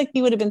 he looks like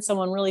he would have been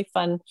someone really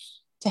fun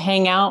to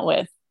hang out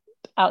with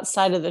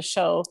outside of the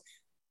show.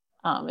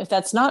 If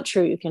that's not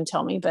true, you can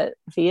tell me. But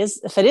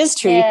if it is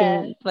true, you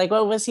can, like,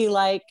 what was he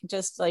like?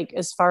 Just like,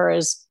 as far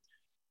as,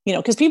 you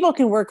know, because people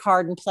can work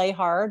hard and play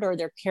hard, or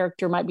their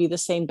character might be the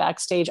same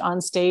backstage, on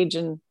stage,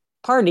 and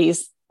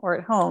parties, or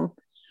at home.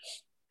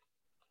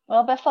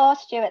 Well, before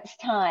Stuart's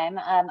time,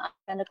 I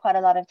spent quite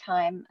a lot of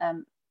time,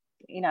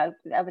 you know,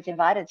 I was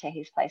invited to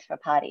his place for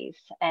parties,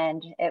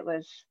 and it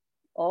was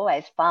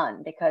always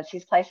fun because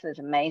his place was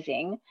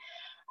amazing.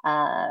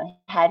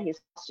 Had his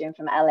costume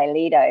from LA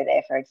Lido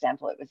there, for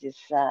example. It was this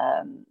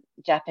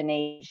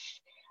Japanese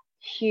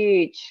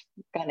huge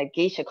kind of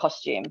geisha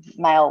costume,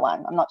 male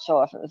one. I'm not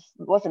sure if it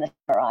wasn't a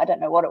samurai, I don't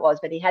know what it was,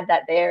 but he had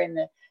that there in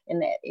the,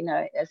 you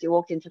know, as you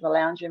walked into the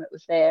lounge room, it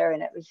was there,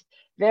 and it was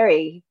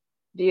very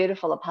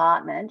beautiful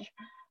apartment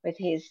with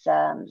his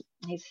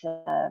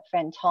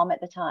friend Tom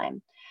at the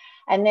time.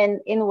 And then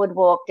in would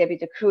walk Debbie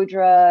de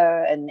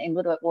Coudreau, and in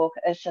would walk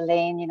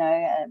Ursuline, you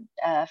know,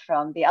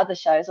 from the other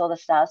shows. All the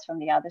stars from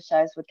the other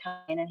shows would come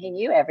in, and he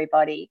knew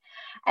everybody.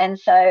 And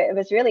so it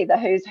was really the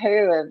who's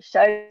who of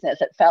show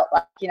business. It felt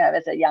like, you know,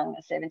 as a young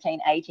 17,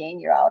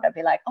 18-year-old, I'd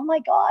be like, oh my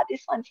God,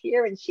 this one's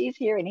here and she's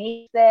here and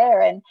he's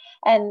there.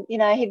 And you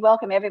know, he'd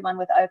welcome everyone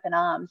with open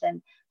arms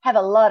and have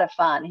a lot of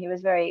fun. He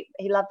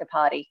loved to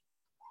party.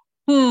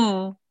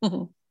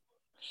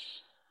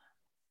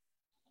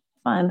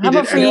 Fun. How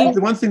about for you? The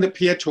one thing that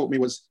Pierre taught me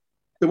was,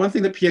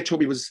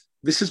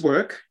 this is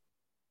work,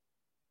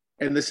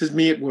 and this is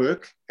me at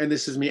work, and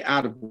this is me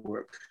out of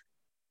work.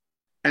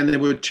 And there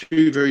were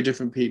two very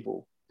different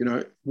people. You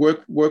know,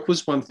 work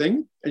was one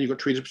thing, and you got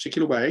treated a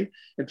particular way.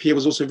 And Pierre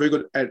was also very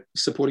good at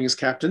supporting his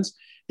captains.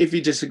 If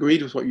he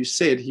disagreed with what you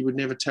said, he would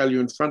never tell you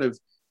in front of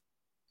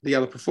the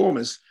other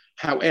performers.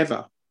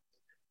 However,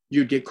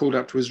 you'd get called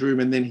up to his room,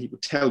 and then he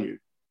would tell you.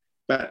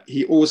 But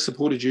he always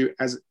supported you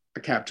as a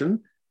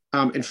captain.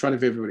 In front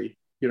of everybody.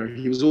 You know,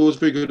 he was always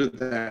very good at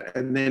that.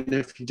 And then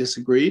if he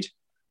disagreed,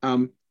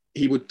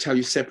 he would tell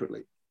you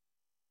separately.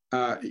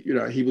 You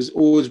know, he was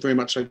always very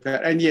much like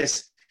that. And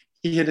yes,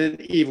 he had an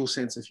evil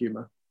sense of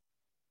humor.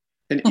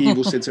 An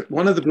evil sense of,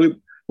 one of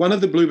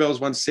the Bluebells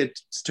once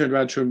turned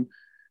around to him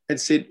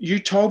and said, "You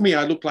told me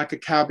I looked like a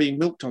cow being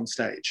milked on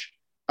stage."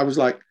 I was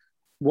like,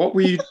 "What were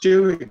you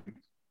doing?"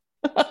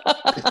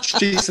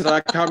 She said,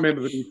 "I can't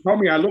remember, but you told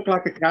me I looked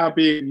like a cow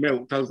being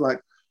milked." I was like,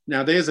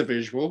 now there's a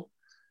visual.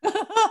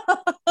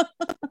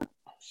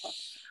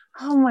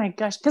 Oh my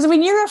gosh. Because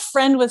when you're a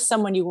friend with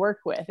someone you work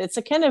with, it's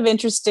a kind of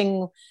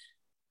interesting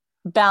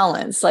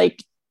balance.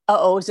 Like,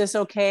 oh, is this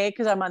okay?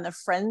 Because I'm on the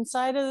friend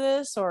side of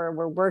this, or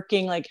we're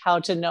working, like how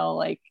to know,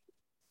 like,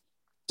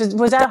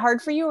 was that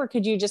hard for you, or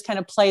could you just kind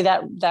of play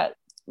that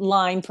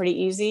line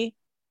pretty easy?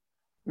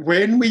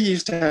 When we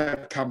used to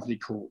have company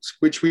calls,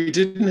 which we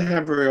didn't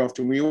have very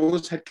often, we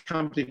always had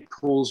company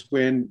calls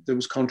when there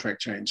was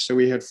contract change. So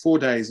we had 4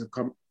 days of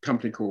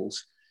company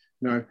calls,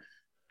 you know,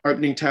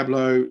 opening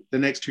tableau, the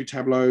next 2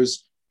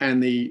 tableaus,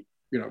 and the,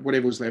 you know,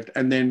 whatever was left.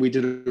 And then we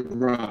did a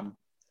run.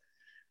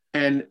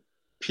 And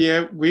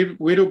Pierre,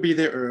 we'd all be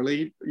there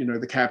early, you know,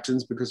 the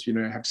captains, because, you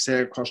know, have to say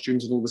our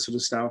costumes and all this sort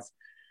of stuff.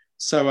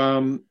 So,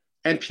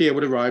 and Pierre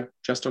would arrive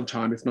just on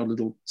time, if not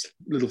a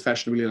little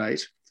fashionably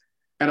late.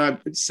 And I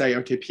would say,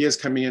 okay, Pierre's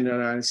coming in.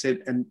 And I said,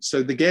 and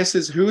so the guess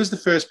is, who is the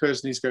first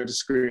person he's going to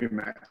scream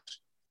at?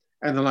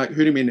 And they're like, who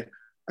do you mean?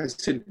 I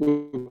said,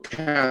 we'll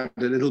count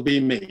it, it'll be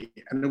me.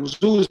 And it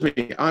was always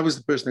me. I was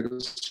the person that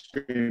got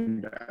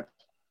screamed at.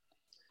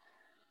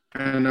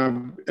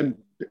 And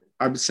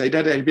I would say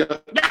that, and he'd be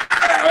like,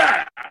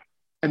 ah!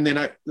 And then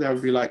I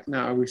would be like, no,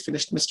 are we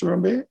finished, Mr.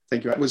 Rambert?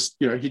 Thank you. It was,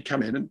 you know, he'd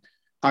come in, and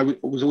I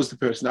was always the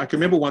person. I can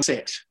remember one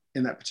set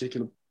in that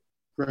particular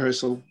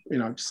rehearsal, you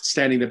know,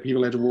 standing there,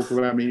 people had to walk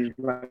around me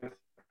like,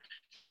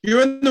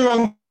 you're in the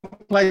wrong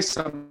place.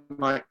 I'm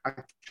like, I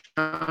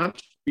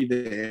can't be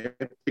there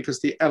because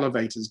the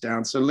elevator's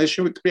down. So unless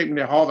you expect me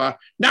to hover,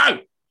 no.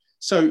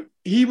 So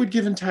he would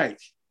give and take.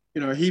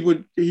 You know, he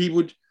would,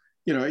 you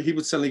know, he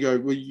would suddenly go,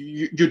 well,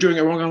 you're doing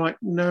it wrong. I'm like,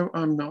 no,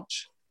 I'm not.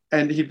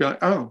 And he'd be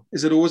like, oh,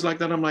 is it always like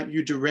that? I'm like,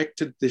 you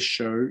directed this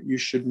show, you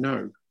should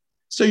know.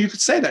 So you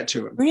could say that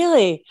to him.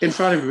 Really? In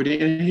front of everybody,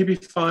 and he'd be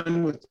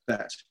fine with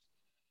that.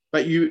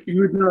 But you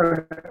would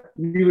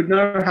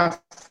know how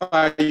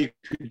far you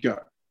could go.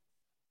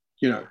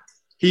 You know,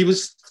 he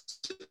was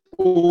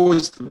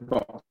always the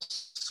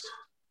boss.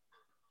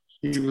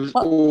 He was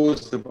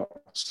always the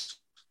boss.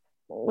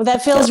 Well,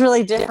 that feels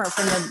really different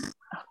from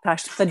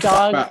the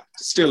dog. But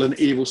still an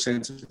evil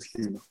sense of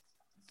humor.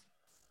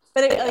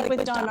 But like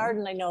with Don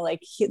Arden, I know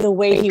like the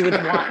way he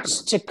would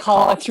watch to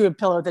call through a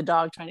pillow at the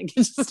dog trying to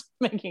get just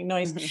making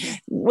noise.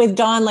 With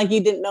Don, like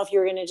you didn't know if you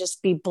were going to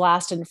just be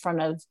blasted in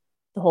front of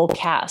the whole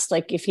cast,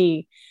 like if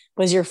he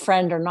was your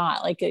friend or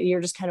not. Like you're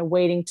just kind of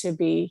waiting to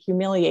be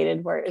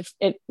humiliated. Where if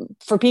it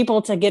for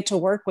people to get to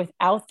work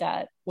without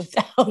that,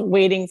 without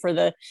waiting for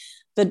the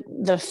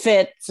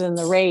fits and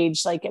the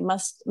rage, like it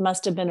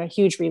must have been a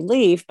huge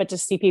relief. But to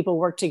see people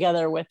work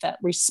together with that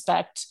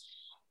respect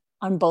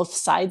on both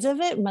sides of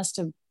it must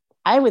have,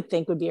 I would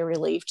think, would be a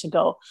relief to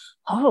go,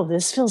 oh,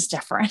 this feels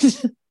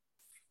different.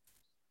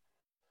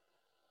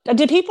 Were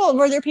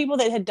there people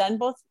that had done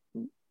both?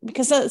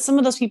 Because some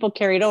of those people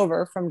carried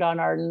over from Don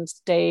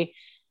Arden's day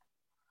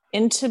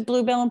into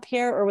Bluebell and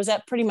Pierre, or was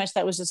that pretty much,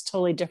 that was just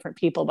totally different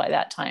people by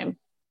that time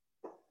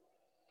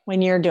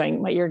when you're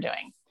doing what you're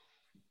doing?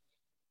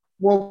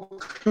 Well,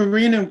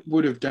 Karina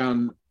would have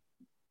done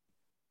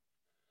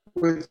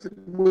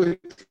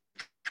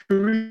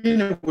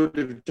Karina would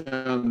have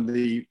done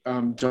the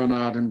Don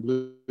Arden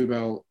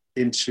Bluebell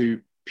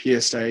into Pierre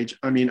stage.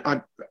 I mean,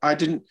 I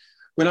didn't,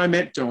 when I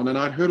met Don and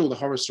I'd heard all the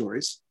horror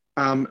stories,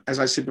 as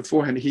I said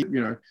beforehand, he,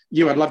 you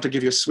know, I'd love to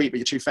give you a sweet, but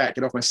you're too fat,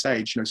 get off my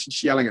stage. You know,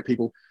 she's yelling at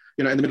people,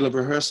 you know, in the middle of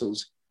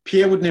rehearsals.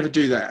 Pierre would never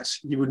do that.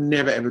 He would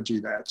never, ever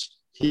do that.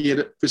 He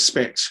had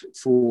respect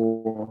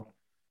for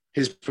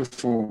his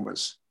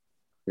performers,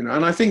 you know,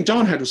 and I think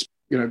Don had,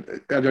 you know,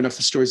 I don't know if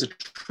the stories are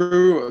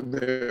true or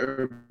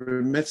they're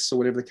myths or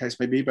whatever the case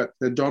may be, but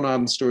the Don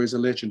Arden stories are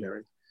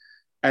legendary.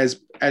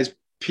 As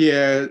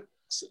Pierre's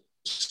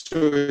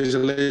stories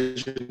are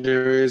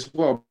legendary as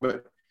well,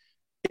 but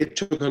it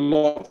took a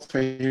lot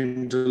for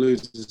him to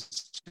lose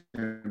his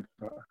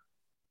temper.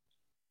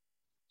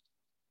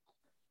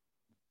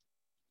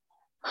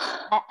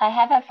 I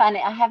have a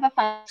funny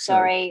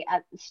story,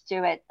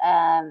 Stuart,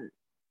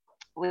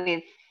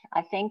 with,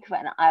 I think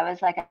when I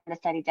was like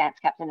understudy dance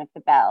captain of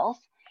the Bells,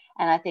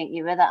 and I think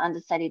you were the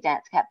understudy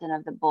dance captain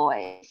of the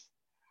Boys.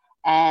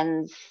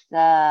 And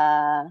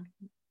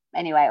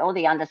anyway, all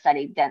the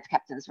understudy dance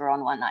captains were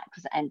on one night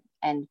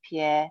and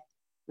Pierre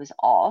was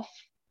off.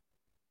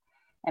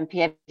 And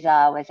Pierre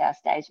Bizarre was our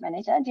stage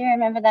manager. Do you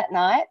remember that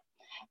night?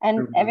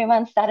 And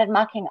everyone started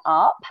mucking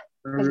up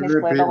because Miss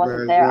Bluebell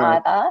wasn't there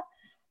either.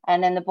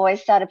 And then the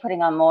boys started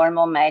putting on more and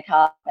more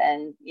makeup,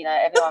 and, you know,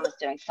 everyone was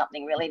doing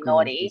something really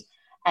naughty.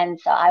 And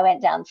so I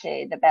went down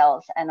to the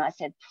Bells and I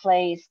said,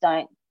 please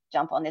don't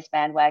jump on this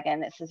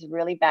bandwagon. This is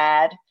really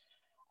bad.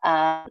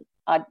 I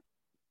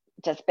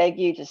just beg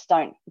you, just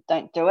don't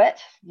do it.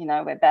 You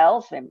know, we're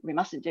Bells, we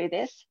mustn't do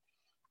this.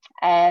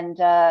 And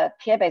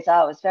Pierre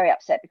Bizarre was very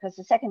upset because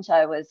the second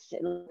show was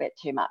a little bit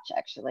too much,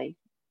 actually.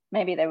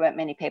 Maybe there weren't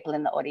many people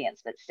in the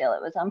audience, but still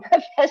it was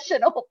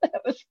unprofessional.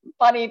 It was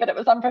funny, but it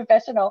was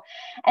unprofessional.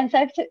 And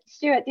so,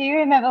 Stuart, do you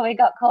remember we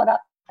got called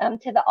up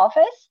to the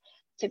office,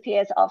 to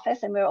Pierre's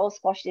office, and we were all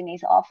squashed in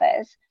his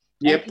office?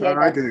 Yep,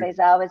 Pierre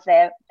Bizarre was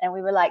there, and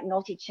we were like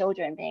naughty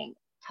children being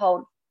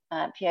told,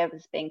 Pierre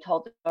was being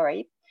told the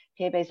story.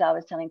 Pierre Bizarre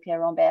was telling Pierre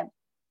Rambert,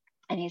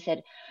 And he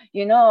said,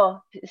 you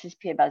know, this is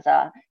Pierre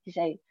Bazar. He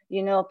said,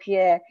 you know,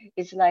 Pierre,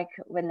 it's like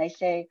when they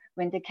say,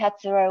 when the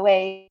cats are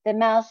away, the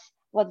mouse,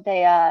 what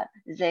they are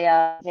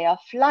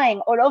flying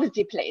all over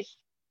the place.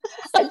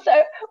 And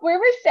so we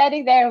were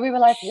standing there and we were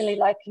like really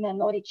like, you know,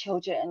 naughty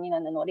children, you know,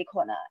 in the naughty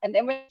corner. And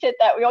then when we said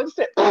that, we all just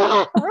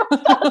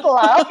started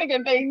laughing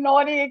and being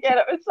naughty again.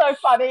 It was so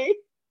funny.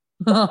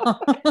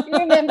 You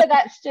remember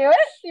that, Stuart?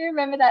 Do you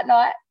remember that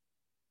night?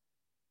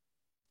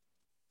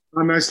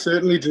 I most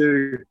certainly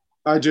do.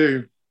 I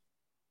do.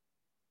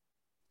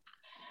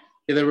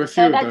 Yeah, there were a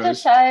few of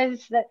those.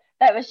 Just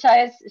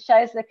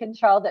shows the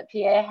control that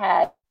Pierre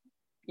had,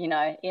 you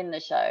know, in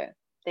the show.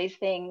 These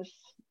things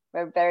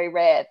were very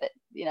rare that,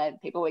 you know,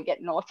 people would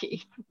get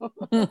naughty.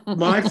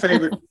 My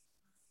favorite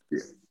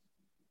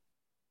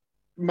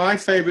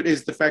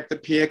is the fact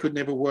that Pierre could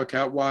never work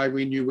out why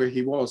we knew where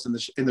he was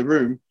in the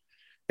room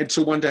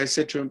until one day I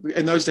said to him,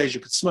 in those days you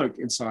could smoke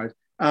inside.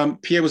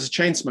 Pierre was a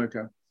chain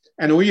smoker,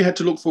 and all you had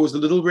to look for was the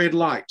little red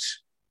light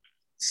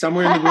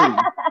somewhere in the room,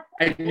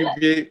 and you'd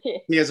be,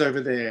 Pierre's over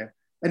there.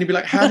 And he'd be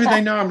like, how do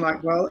they know? I'm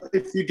like, well,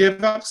 if you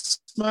give up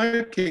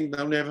smoking,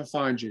 they'll never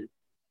find you.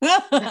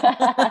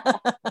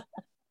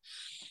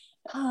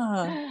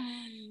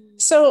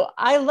 So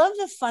I love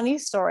the funny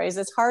stories.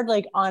 It's hard,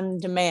 like on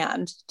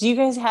demand. Do you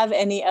guys have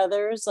any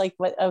others, like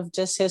what of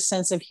just his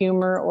sense of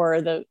humor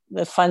or the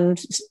fun?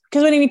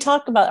 Because when we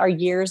talk about our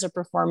years of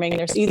performing,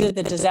 there's either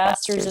the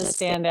disasters that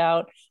stand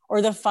out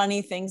or the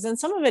funny things, and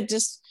some of it,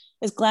 just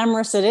as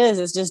glamorous it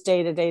is just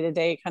day to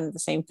day kind of the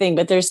same thing.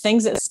 But there's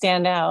things that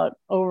stand out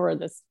over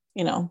this,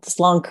 you know, this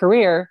long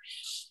career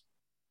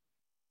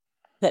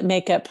that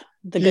make up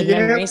the good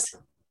memories.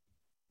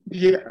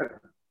 Yeah.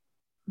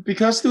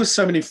 Because there were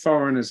so many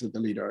foreigners at the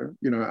Lido,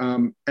 you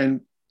know,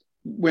 and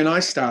when I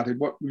started,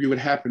 what would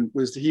happen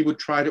was he would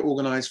try to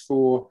organize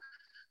for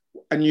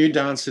a new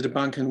dancer to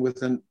bunk in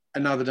with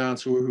another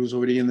dancer who was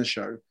already in the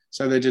show,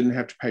 so they didn't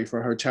have to pay for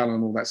a hotel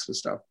and all that sort of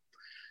stuff.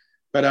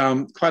 But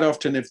quite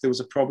often, if there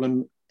was a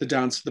problem,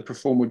 the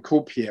performer would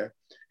call Pierre.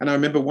 And I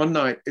remember one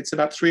night, it's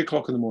about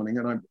 3:00 in the morning,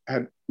 and I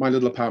had my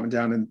little apartment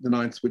down in the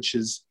 9th, which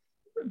is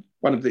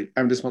one of the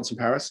arrondissements in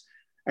Paris.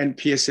 And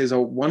Pierre says,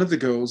 oh, one of the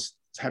girls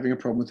is having a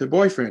problem with her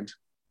boyfriend.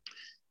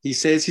 He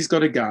says he's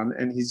got a gun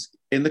and he's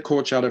in the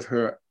courtyard of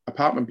her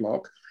apartment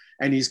block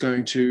and he's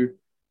going to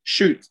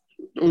shoot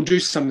or do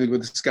something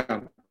with this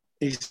gun.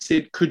 He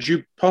said, could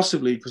you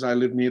possibly, because I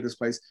live near this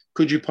place,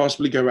 could you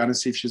possibly go around and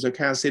see if she's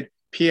okay? I said,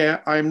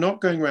 Pierre, I am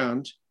not going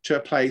around to a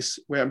place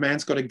where a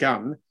man's got a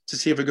gun to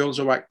see if a girl's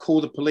all right,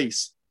 call the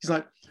police. He's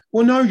like,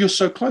 well, no, you're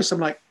so close. I'm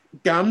like,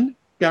 gun,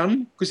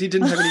 because he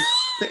didn't have any,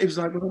 it was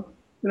like, well,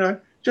 you know,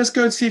 just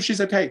go and see if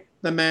she's okay.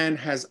 The man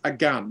has a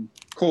gun,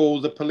 call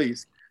the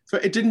police. So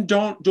it didn't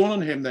dawn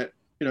on him that,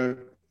 you know,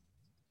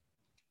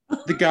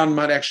 the gun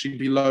might actually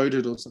be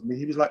loaded or something.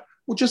 He was like,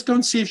 well, just go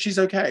and see if she's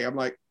okay. I'm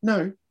like,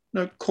 no,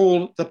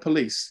 call the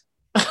police.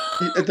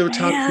 At the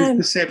time, his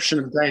perception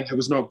of danger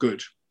was not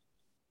good.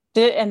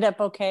 Did it end up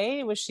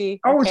okay? Was she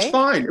okay? Oh, it's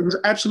fine. It was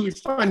absolutely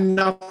fine.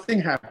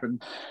 Nothing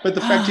happened. But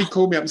the fact he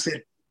called me up and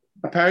said,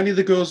 apparently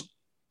the girl's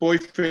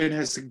boyfriend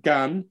has a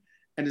gun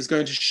and is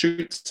going to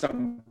shoot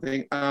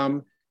something.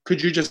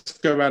 Could you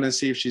just go around and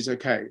see if she's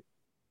okay?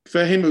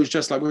 For him, it was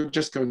just like, we'll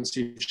just go and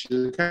see if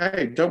she's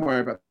okay. Don't worry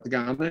about the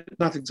gun.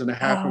 Nothing's going to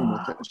happen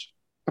with it.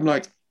 I'm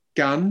like,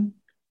 gun?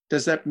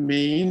 Does that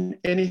mean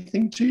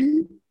anything to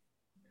you?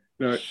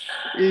 No.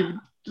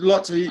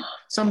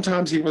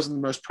 Sometimes he wasn't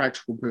the most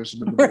practical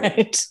person in the world.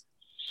 Right.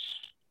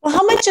 Well,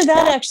 how much of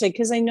that actually?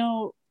 Because I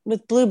know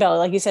with Bluebell,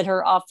 like you said,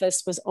 her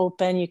office was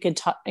open. You could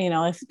talk, you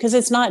know, because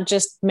it's not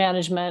just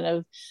management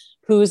of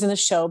who's in the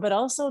show, but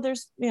also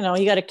there's, you know,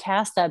 you got a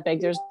cast that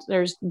big.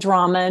 There's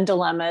drama and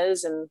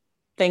dilemmas and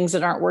things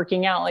that aren't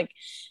working out. Like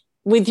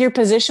with your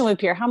position with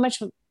Pierre, how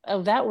much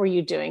of that were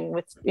you doing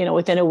with, you know,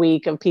 within a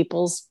week of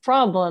people's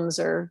problems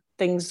or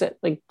things that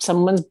like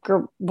someone's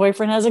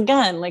boyfriend has a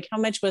gun? Like how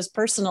much was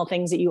personal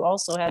things that you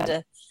also had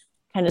to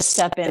kind of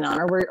step in on,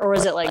 or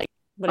was it like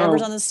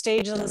whatever's on the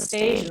stage is on the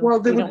stage? Well,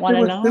 there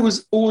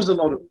was always a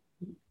lot of,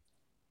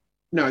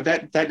 no,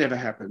 that never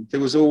happened. There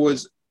was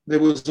always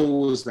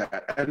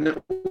that.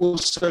 And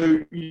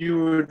also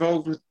you were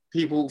involved with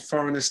people,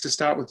 foreigners to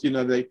start with, you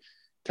know, they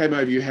came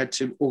over, you had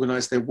to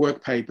organize their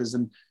work papers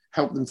and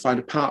help them find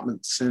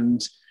apartments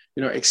and,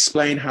 you know,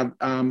 explain how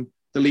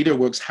the Lido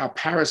works, how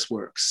Paris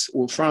works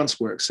or France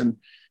works, and,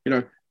 you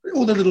know,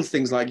 all the little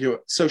things like your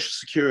social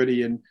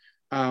security and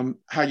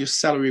how your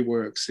salary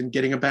works and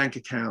getting a bank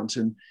account.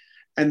 And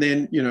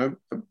then, you know,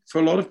 for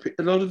a lot of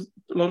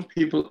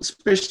people,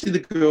 especially the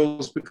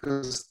girls,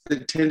 because they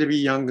tend to be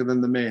younger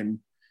than the men,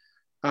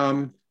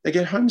 they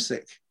get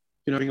homesick,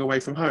 you know, being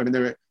away from home, and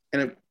they're in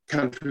a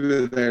country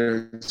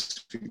where they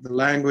speak the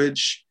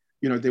language,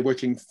 you know, they're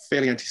working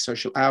fairly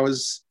antisocial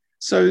hours.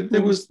 So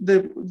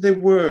there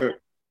were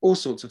all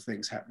sorts of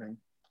things happening,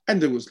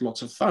 and there was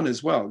lots of fun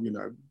as well. You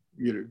know,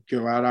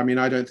 go out. I mean,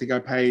 I don't think I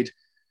paid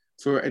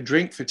for a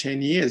drink for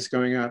 10 years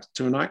going out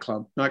to a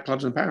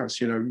nightclubs in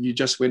Paris. You know, you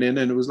just went in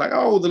and it was like,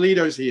 oh, the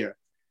Lido's here.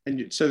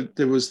 And so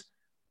there was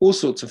all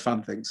sorts of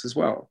fun things as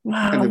well.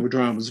 Wow. And there were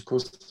dramas, of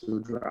course. There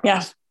were dramas.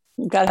 Yeah,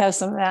 you've got to have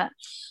some of that.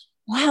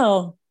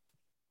 Wow.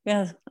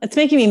 Yeah, it's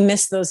making me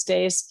miss those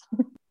days.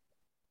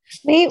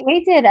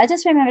 We did. I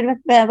just remembered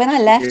when I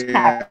left.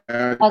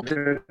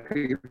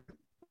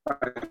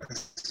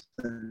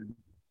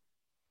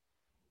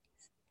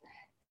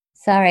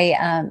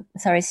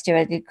 Sorry,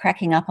 Stuart, you're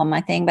cracking up on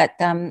my thing, but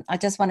I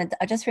just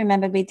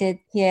remembered we did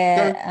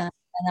and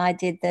I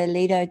did the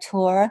Lido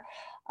tour.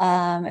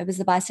 It was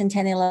the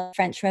bicentennial of the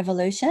French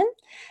Revolution,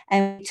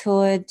 and we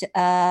toured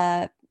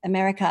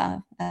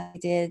America. We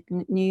did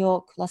New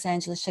York, Los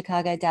Angeles,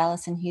 Chicago,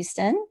 Dallas, and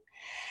Houston.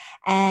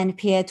 And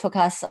Pierre took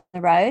us on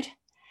the road,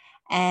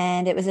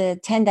 and it was a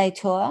 10-day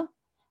tour,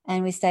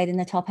 and we stayed in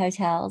the top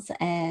hotels,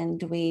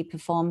 and we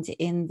performed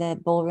in the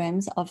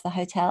ballrooms of the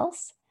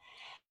hotels.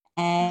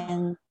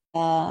 And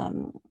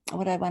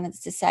what I wanted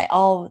to say,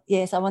 oh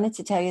yes, I wanted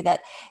to tell you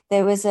that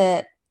I was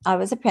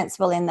a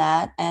principal in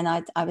that, and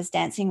I was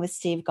dancing with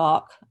Steve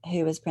Gock,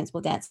 who was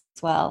principal dancer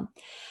as well.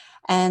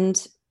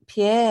 And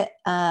Pierre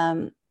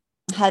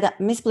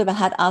Miss Bluebell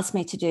had asked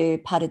me to do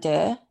pas de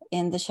deux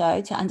in the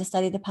show, to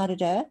understudy the pas de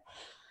deux.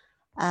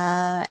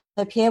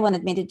 So Pierre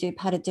wanted me to do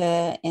pas de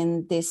deux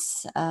in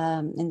this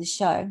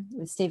show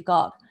with Steve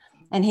Gock.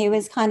 And he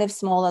was kind of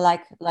smaller,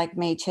 like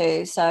me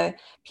too. So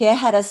Pierre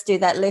had us do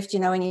that lift,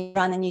 when you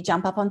run and you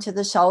jump up onto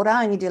the shoulder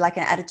and you do like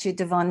an attitude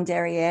devant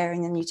derrière,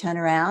 and then you turn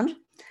around.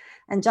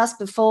 And just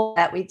before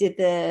that, we did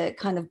the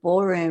kind of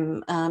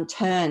ballroom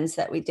turns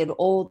that we did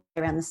all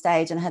around the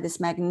stage, and had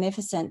this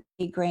magnificent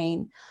pea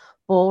green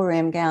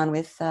ballroom gown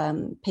with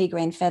pea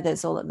green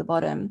feathers all at the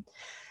bottom.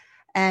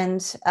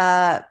 And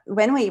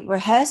when we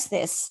rehearsed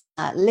this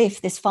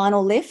this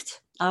final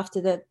lift after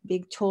the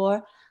big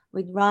tour,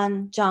 we'd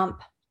run,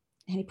 jump,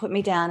 and he put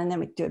me down, and then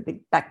we'd do a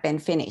big back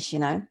bend finish,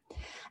 And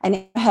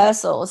in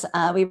rehearsals,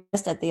 we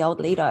rehearsed at the old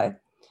Lido.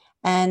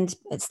 And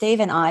Steve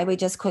and I, we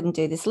just couldn't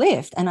do this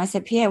lift. And I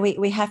said, Pierre,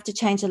 we have to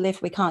change the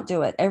lift. We can't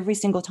do it. Every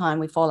single time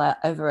we fall out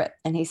over it.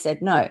 And he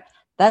said, no,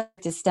 that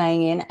is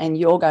staying in, and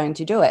you're going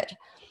to do it.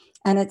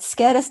 And it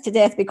scared us to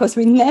death because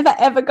we never,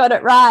 ever got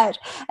it right.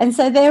 And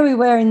so there we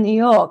were in New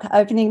York,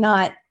 opening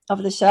night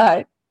of the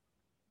show,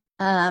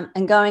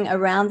 and going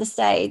around the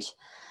stage.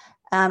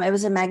 It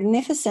was a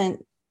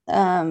magnificent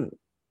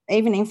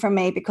evening for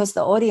me, because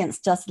the audience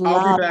just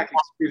loved. I'll be back.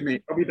 Excuse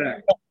me. I'll be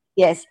back.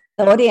 Yes,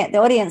 the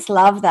audience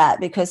loved that,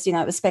 because it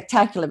was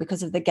spectacular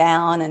because of the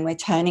gown, and we're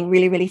turning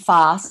really, really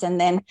fast, and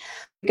then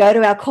we go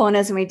to our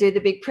corners and we do the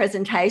big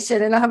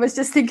presentation. And I was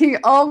just thinking,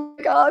 oh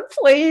my God,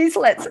 please,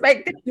 let's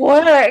make this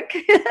work.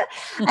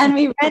 And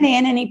we ran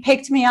in, and he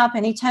picked me up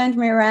and he turned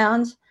me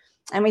around,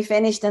 and we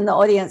finished, and the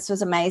audience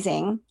was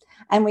amazing,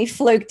 and we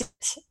fluked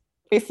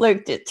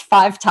it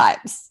 5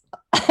 times.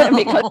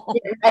 Because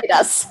he made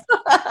us.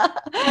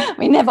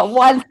 We never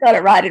once got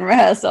it right in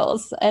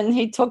rehearsals, and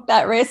he took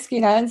that risk,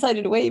 and so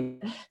did we.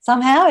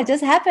 Somehow it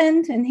just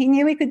happened, and he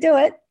knew we could do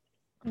it.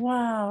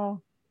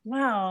 Wow.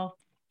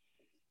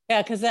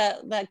 Yeah, because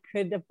that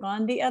could have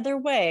gone the other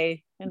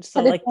way, and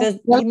so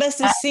you must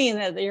have seen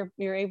that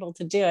you're able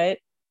to do it.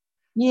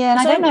 Yeah, and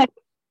I don't know.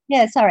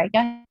 Yeah, sorry. Go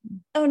ahead.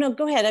 Oh no,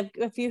 go ahead.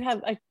 If you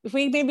have, if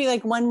we maybe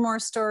like one more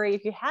story,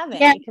 if you have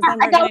it. Yeah,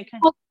 I got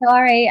a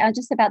story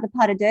just about the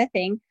pas de deux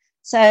thing.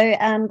 So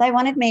they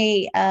wanted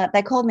me,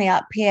 they called me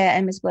up, Pierre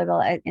and Miss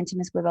Bluebell, into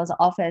Miss Bluebell's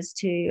office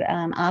to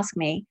ask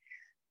me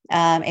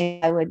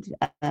if I would,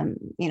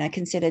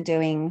 consider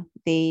doing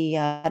the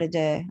pas de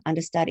deux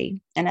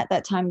understudy. And at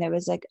that time, there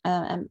was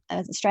an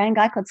Australian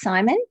guy called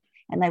Simon,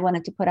 and they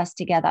wanted to put us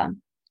together.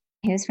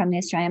 He was from the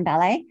Australian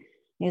Ballet.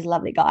 He was a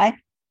lovely guy.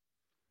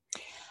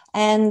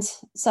 And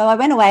so I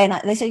went away,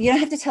 and they said, you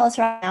don't have to tell us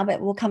right now, but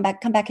we'll come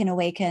back in a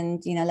week,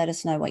 and, let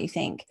us know what you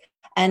think.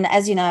 And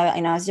as you know,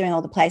 I was doing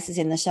all the places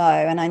in the show,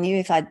 and I knew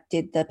if I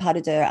did the pas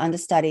de deux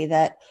understudy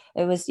that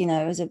it was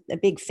a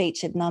big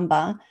featured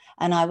number,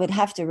 and I would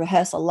have to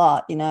rehearse a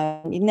lot. You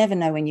never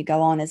know when you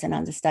go on as an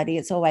understudy.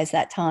 It's always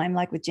that time,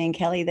 like with Gene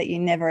Kelly, that you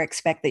never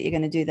expect that you're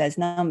going to do those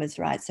numbers,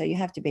 right? So you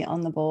have to be on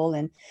the ball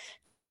and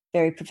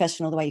very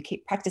professional the way you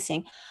keep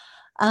practicing.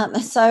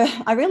 So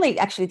I really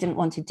actually didn't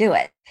want to do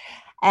it.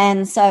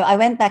 And so I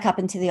went back up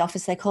into the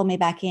office. They called me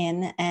back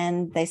in,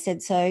 and they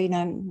said, so,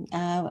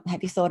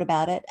 have you thought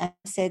about it? And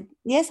I said,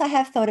 yes, I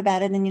have thought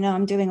about it. And,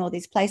 I'm doing all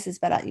these places,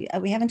 but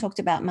we haven't talked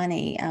about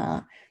money.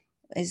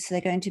 Is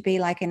there going to be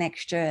like an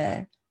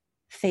extra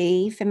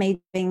fee for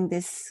me doing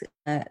this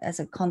as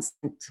a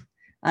constant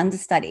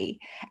understudy?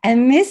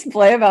 And Miss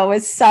Bluebell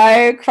was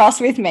so cross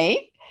with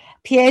me.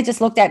 Pierre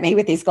just looked at me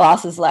with his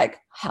glasses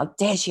like, how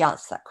dare she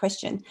ask that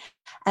question?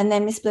 And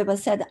then Miss Bluebell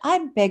said,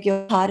 I beg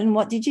your pardon,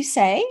 what did you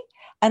say?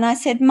 And I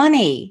said,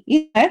 money,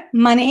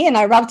 money. And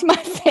I rubbed my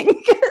fingers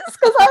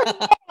because I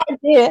had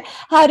no idea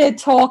how to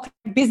talk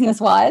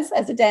business-wise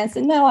as a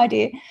dancer, no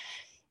idea.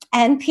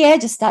 And Pierre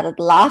just started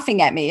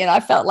laughing at me, and I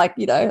felt like,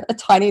 a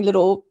tiny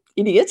little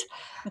idiot.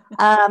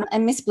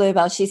 And Miss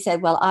Bluebell, she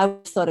said, well, I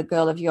thought a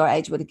girl of your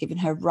age would have given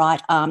her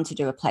right arm to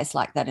do a place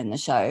like that in the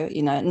show,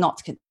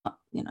 not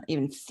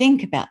even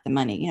think about the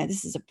money.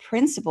 This is a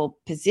principal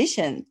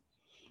position.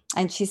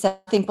 And she said,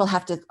 I think we'll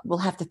have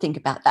to think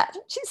about that,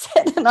 she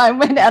said. And I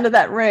went out of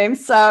that room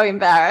so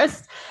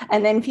embarrassed.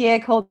 And then Pierre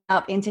called me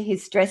up into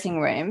his dressing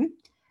room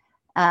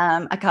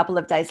a couple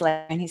of days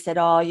later, and he said,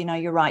 oh, you know,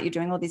 you're right, you're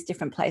doing all these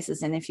different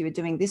places, and if you were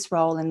doing this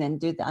role and then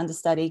do the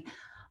understudy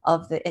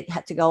of it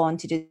had to go on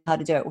to do how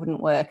to do it, wouldn't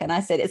work. And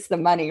I said, it's the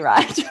money,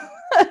 right?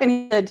 And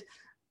he said,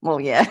 well,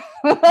 yeah.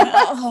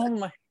 Oh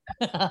my.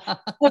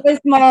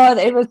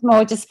 It was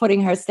more just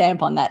putting her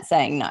stamp on that,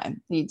 saying, no,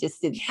 you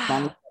just did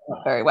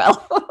very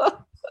well.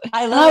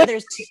 I love it.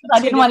 There's two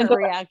didn't want to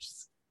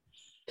reactions.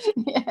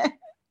 Yeah.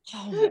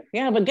 Oh,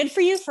 yeah, but good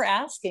for you for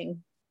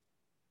asking.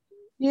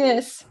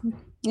 Yes,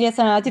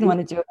 and I didn't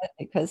want to do it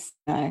because,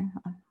 you know,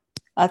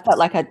 I felt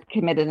like I'd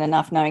committed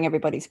enough knowing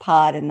everybody's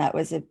part, and that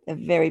was a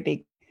very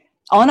big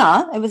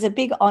honor. It was a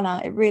big honor.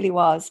 It really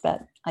was,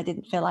 but I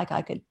didn't feel like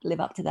I could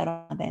live up to that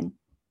honor then.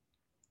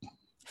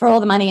 For all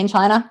the money in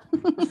China.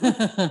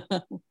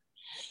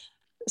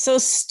 So,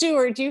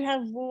 Stuart, do you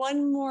have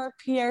one more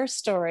Pierre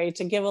story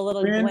to give a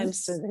little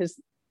glimpse of his?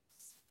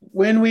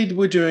 When we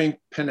were doing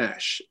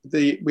Panache,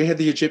 we had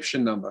the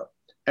Egyptian number,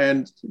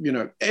 and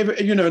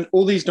in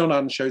all these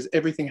Don shows,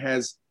 everything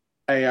has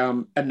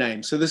a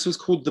name. So this was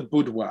called the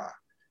boudoir.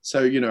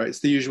 So it's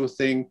the usual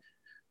thing.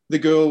 The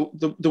girl,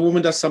 the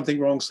woman does something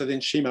wrong, so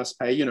then she must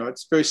pay.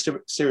 It's very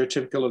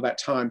stereotypical of that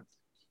time.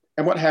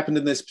 And what happened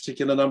in this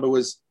particular number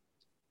was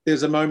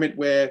there's a moment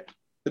where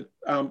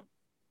the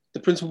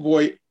principal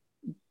boy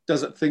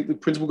doesn't think the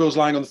principal girl's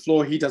lying on the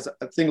floor. He does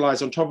a thing,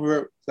 lies on top of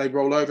her. They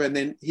roll over, and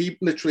then he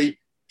literally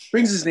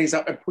brings his knees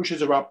up and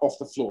pushes her up off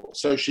the floor.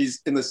 So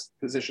she's in this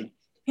position.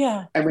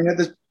 Yeah. And we had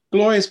this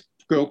glorious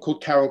girl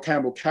called Carol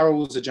Campbell. Carol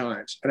was a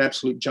giant, an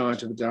absolute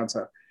giant of a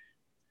dancer.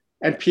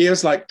 And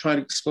Pierre's like trying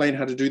to explain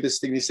how to do this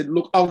thing. He said,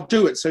 look, I'll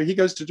do it. So he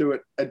goes to do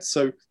it. And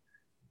so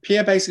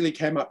Pierre basically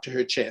came up to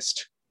her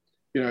chest.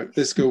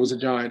 This girl was a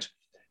giant.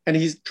 And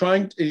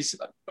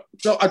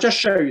I'll just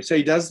show you. So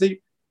he does the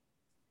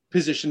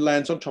position,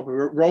 lands on top of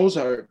her, rolls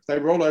over. They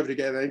roll over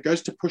together and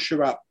goes to push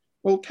her up.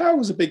 Well, Carol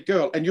was a big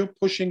girl, and you're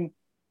pushing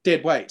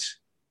dead weight,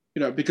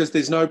 because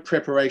there's no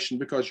preparation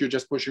because you're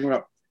just pushing her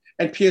up.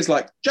 And Pierre's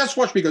like, just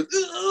watch me go.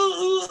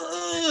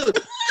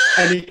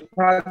 And he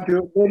can't do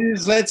it. Then he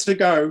lets her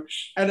go,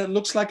 and it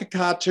looks like a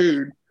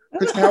cartoon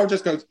because Carol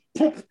just goes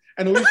poof,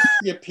 and all you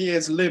see are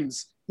Pierre's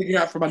limbs sticking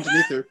out from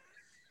underneath her,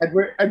 and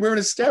we're in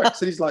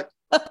hysterics. And he's like,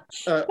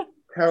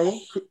 Carol,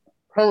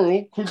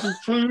 could you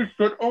please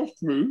get off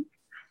me?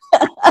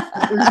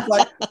 He's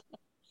like,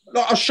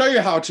 no, I'll show you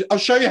how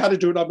to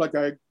do it. I'm like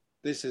going,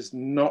 this is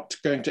not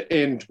going to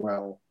end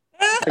well.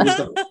 It was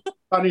the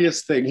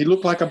funniest thing. He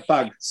looked like a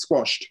bug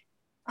squashed.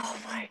 Oh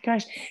my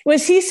gosh.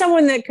 Was he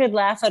someone that could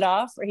laugh it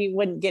off, or he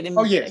wouldn't get him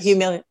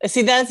humiliated?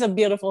 See, that's a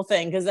beautiful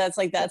thing, because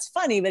that's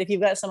funny. But if you've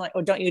got someone like,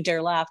 oh, don't you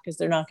dare laugh, because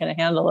they're not going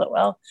to handle it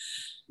well.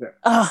 Yeah.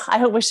 Oh,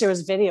 I wish there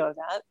was video of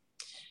that.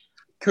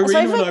 Karina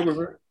and I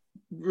were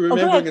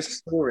remembering a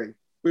story.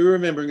 We were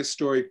remembering a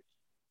story.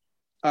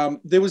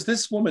 There was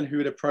this woman who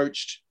had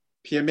approached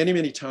Pierre many,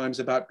 many times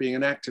about being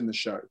an act in the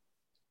show.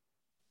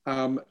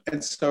 And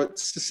so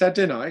it's a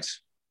Saturday night.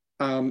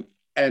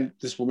 And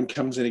this woman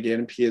comes in again,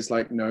 and Pierre's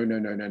like, no.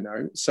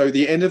 So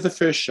the end of the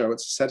first show,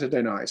 it's a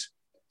Saturday night.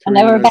 And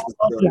they were backstage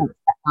that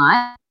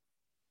night.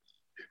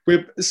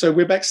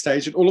 We're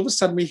backstage, and all of a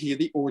sudden we hear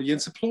the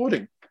audience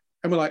applauding.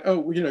 And we're like,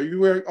 oh, you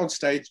were on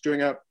stage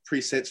doing our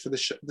presets for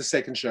the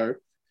second show.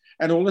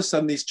 And all of a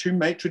sudden these two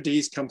maitre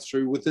d's come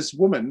through with this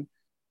woman,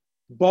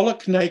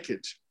 bollock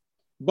naked.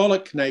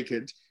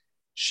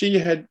 She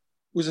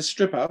was a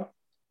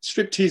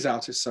striptease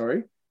artist,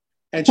 sorry.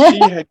 And she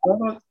had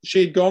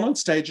gone on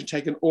stage and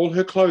taken all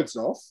her clothes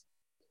off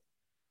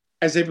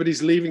as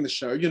everybody's leaving the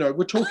show.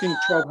 We're talking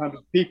 1,200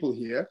 people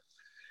here,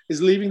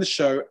 is leaving the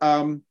show.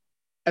 And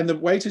the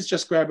waiters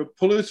just grab her,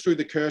 pull her through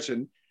the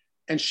curtain.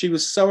 And she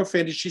was so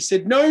offended. She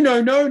said, no.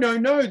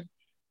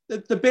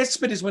 The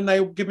best bit is when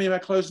they give me my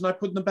clothes and I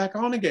put them back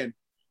on again.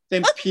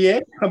 Then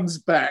Pierre comes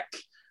back,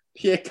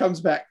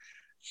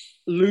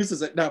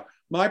 loses it. Now,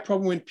 my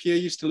problem when Pierre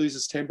used to lose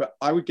his temper,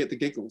 I would get the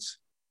giggles,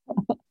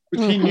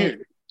 which he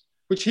knew,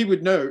 which he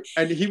would know.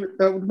 And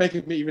that would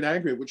make me even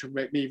angrier, which would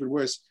make me even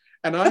worse.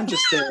 And I'm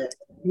just there,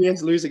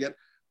 Pierre's losing it.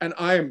 And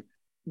I am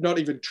not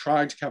even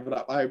trying to cover it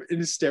up. I am in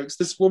hysterics.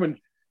 This woman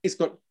has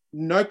got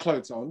no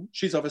clothes on.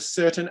 She's of a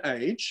certain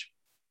age.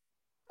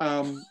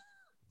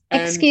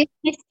 Excuse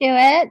me,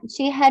 Stuart.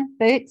 She had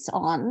boots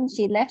on.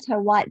 She left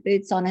her white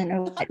boots on and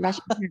her white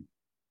Russian hat.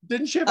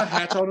 Didn't she have a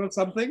hat on or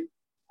something? She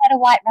had a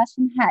white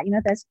Russian hat.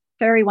 Those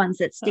furry ones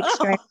that stick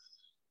straight.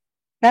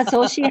 That's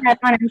all she had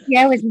on. And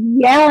Pierre was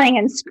yelling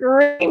and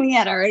screaming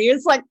at her. He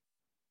was like,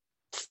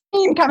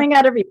 steam coming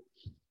out of his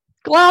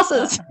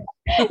glasses.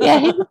 Yeah,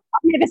 I've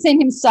never seen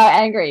him so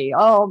angry.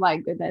 Oh, my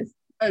goodness.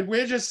 And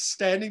we're just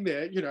standing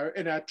there,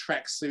 in our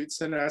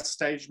tracksuits and our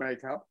stage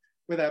makeup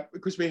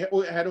because we had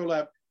all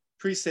our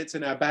presets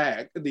in our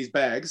these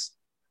bags,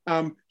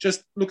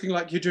 just looking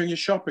like you're doing your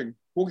shopping,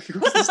 walking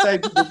across the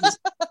stage with this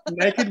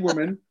naked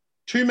woman,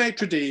 two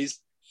maitre d's,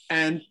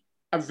 and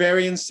a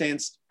very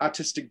incensed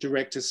artistic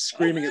director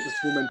screaming at this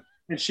woman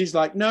And she's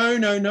like, no,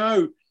 no,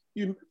 no.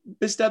 You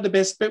missed out the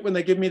best bit when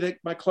they give me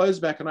my clothes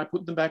back and I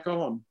put them back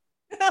on.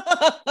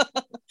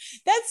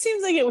 That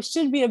seems like it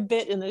should be a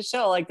bit in the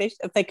show. Like if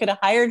they could have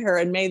hired her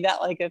and made that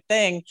like a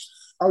thing.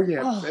 Oh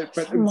yeah,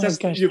 but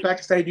just you're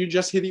backstage, you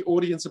just hear the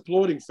audience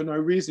applauding for no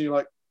reason. You're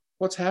like,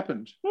 what's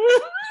happened?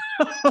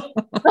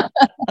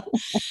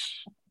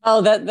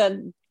 Oh,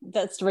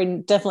 that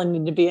story definitely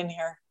need to be in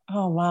here.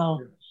 Oh wow.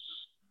 Yeah.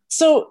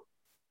 So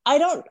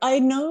I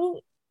know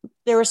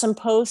there were some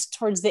posts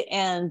towards the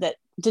end that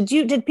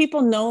did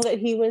people know that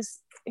he was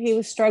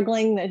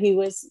struggling, that he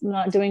was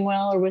not doing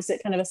well, or was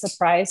it kind of a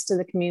surprise to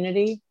the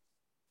community?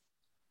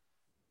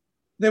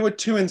 There were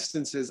two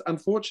instances.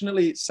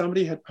 Unfortunately,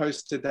 somebody had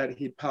posted that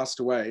he'd passed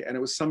away, and it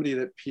was somebody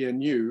that Pierre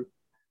knew,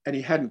 and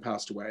he hadn't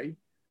passed away,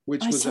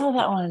 which was that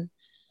one.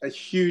 A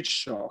huge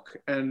shock.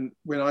 And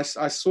when I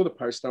saw the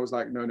post, I was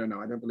like, no,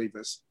 I don't believe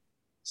this.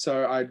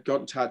 So I got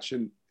in touch,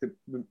 and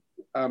the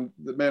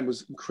man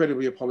was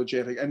incredibly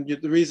apologetic. And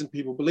the reason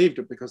people believed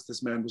it, because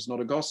this man was not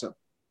a gossip.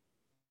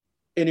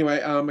 Anyway,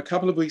 a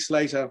couple of weeks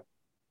later,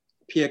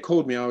 Pierre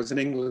called me. I was in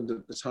England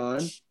at the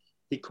time.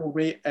 He called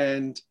me,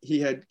 and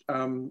he had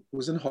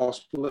was in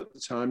hospital at the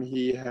time.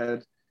 He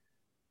had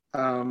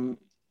a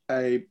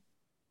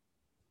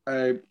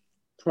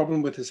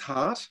problem with his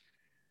heart,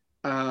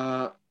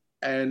 and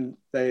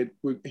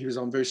he was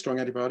on very strong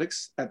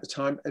antibiotics at the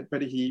time,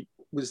 but he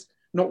was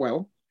not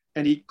well.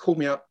 And he called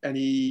me up, and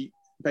he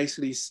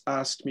basically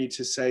asked me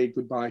to say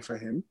goodbye for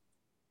him.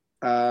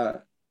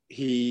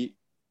 He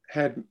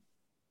had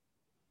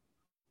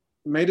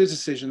made a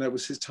decision that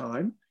was his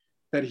time,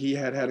 that he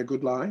had a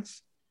good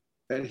life,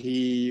 that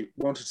he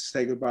wanted to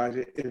say goodbye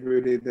to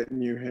everybody that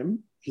knew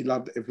him. He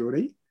loved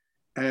everybody,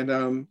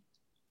 and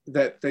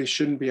that they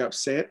shouldn't be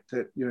upset,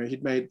 that, you know,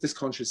 he'd made this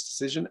conscious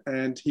decision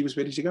and he was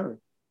ready to go.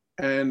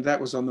 And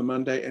that was on the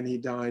Monday, and he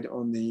died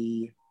on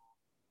the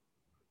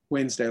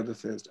Wednesday or the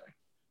Thursday.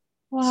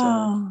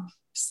 Wow.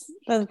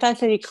 So the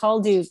fact that he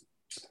called you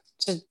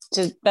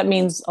to that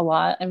means a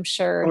lot, I'm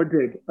sure. Oh, it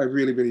did. I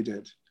really, really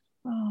did.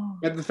 Oh.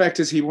 But the fact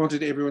is, he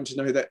wanted everyone to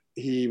know that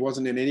he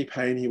wasn't in any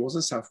pain, he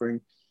wasn't suffering,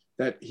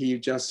 that he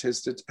just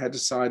had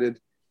decided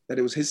that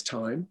it was his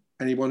time,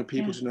 and he wanted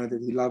people to know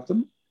that he loved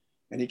them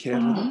and he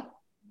cared for them,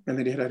 and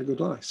that he had a good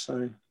life.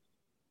 So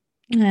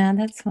yeah,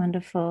 that's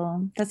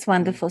wonderful. That's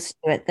wonderful,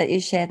 Stuart, that you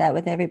share that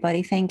with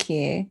everybody. Thank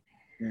you.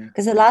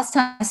 Because the last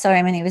time I saw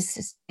him, and he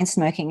was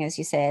smoking, as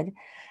you said,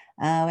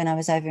 when I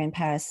was over in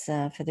Paris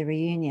for the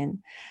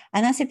reunion.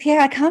 And I said,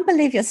 Pierre, I can't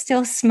believe you're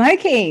still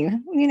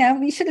smoking. You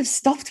know, you should have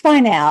stopped by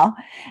now.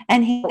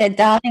 And he said,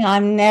 darling,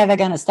 I'm never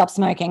going to stop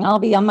smoking. I'll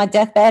be on my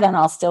deathbed and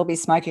I'll still be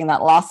smoking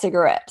that last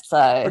cigarette.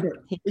 So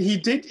he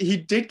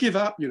did give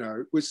up, you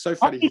know. It was so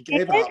funny. He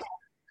gave up.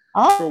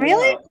 Oh,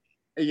 really?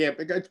 Yeah,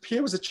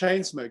 Pierre was a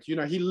chain smoker. You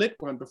know, he lit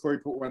one before he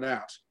put one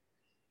out.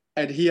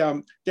 And he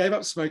gave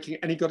up smoking,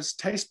 and he got his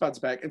taste buds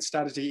back and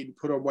started to eat and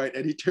put on weight.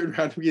 And he turned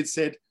around to me and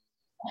said,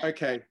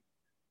 okay,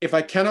 if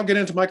I cannot get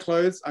into my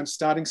clothes, I'm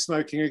starting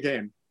smoking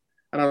again.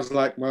 And I was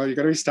like, well, you're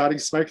going to be starting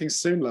smoking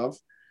soon, love.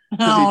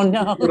 Oh,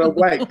 no. Put on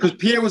weight. Because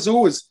Pierre was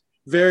always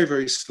very,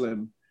 very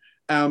slim.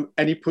 And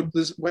he put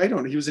this weight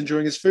on. He was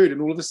enjoying his food.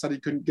 And all of a sudden,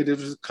 he couldn't get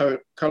into his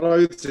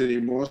clothes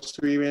anymore.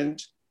 So he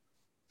went,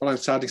 well, I'm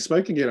starting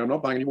smoking again. I'm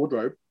not buying any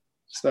wardrobe.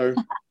 So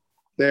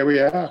there we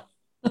are.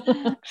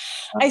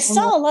 I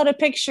saw a lot of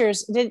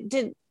pictures.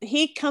 Did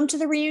he come to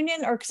the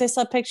reunion, or because I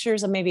saw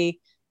pictures of maybe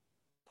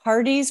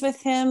parties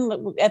with him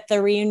at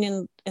the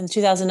reunion in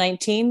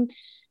 2019?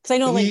 Because I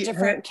know like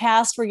different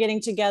casts were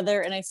getting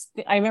together, and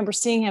I remember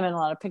seeing him in a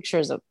lot of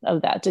pictures of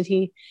that. Did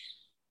he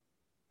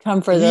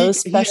come for those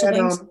special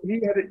things?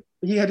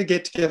 He had to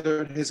get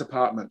together in his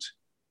apartment.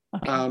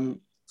 Okay.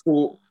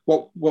 For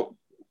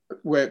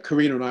where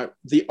Karina and I,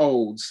 the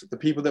olds, the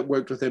people that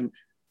worked with him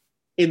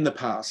in the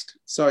past.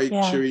 So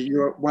Cherie,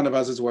 you're one of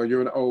us as well.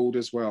 You're an old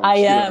as well. I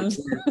am.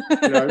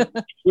 You know,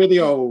 we're the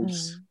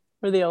olds.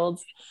 We're the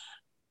olds.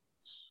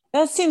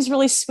 That seems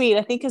really sweet.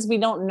 I think because we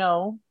don't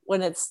know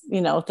when it's,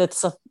 you know, if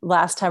it's the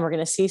last time we're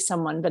going to see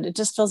someone, but it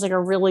just feels like a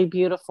really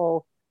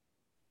beautiful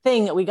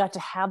thing that we got to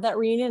have that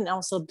reunion. And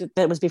also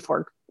that was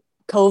before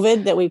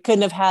COVID, that we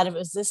couldn't have had if it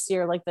was this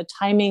year. Like the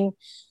timing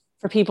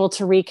for people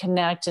to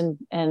reconnect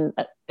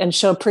and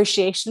show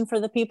appreciation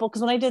for the people.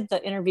 Because when I did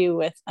the interview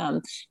with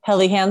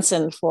Helly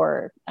Hansen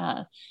for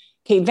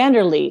Kate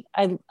Vanderleet,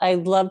 I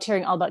loved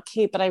hearing all about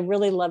Kate, but I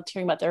really loved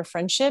hearing about their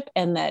friendship,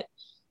 and that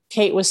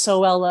Kate was so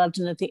well loved.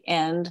 And at the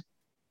end,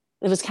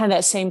 it was kind of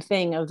that same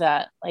thing of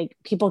that, like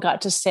people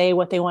got to say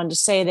what they wanted to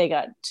say. They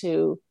got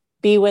to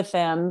be with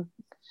them.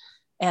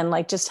 And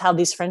like just how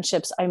these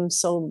friendships, I'm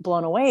so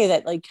blown away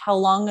that like how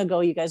long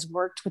ago you guys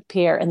worked with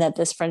Pierre, and that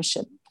this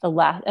friendship,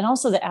 and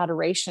also the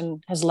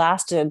adoration has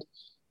lasted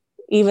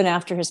even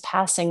after his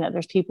passing, that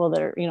there's people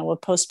that are, you know, will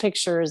post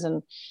pictures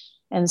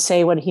and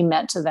say what he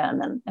meant to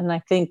them. And I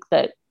think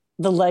that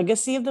the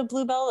legacy of the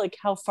Bluebell, like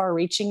how far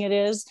reaching it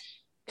is,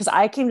 because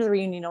I came to the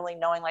reunion only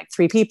knowing like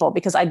 3 people,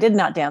 because I did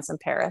not dance in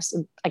Paris.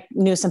 I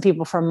knew some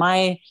people from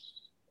my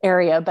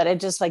area, but it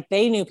just like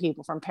they knew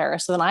people from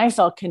Paris. So then I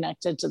felt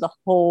connected to the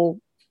whole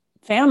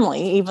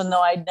family, even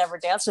though I'd never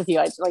danced with you.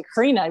 I like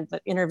Karina, I've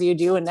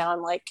interviewed you, and now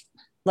I'm like,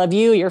 love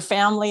you, your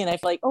family. And I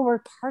feel like, oh,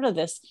 we're part of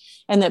this.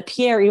 And that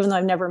Pierre, even though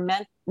I've never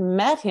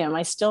met him,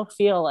 I still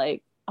feel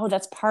like, oh,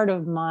 that's part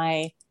of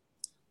my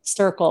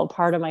circle,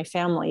 part of my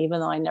family, even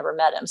though I never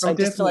met him. So I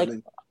just feel like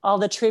all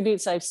the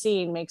tributes I've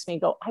seen makes me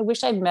go, I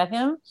wish I'd met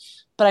him,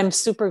 but I'm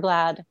super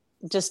glad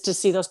just to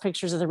see those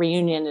pictures of the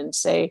reunion and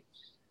say,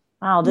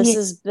 wow, this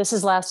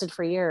has lasted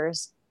for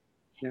years.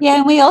 Yeah,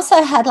 and we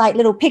also had like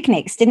little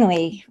picnics, didn't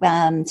we,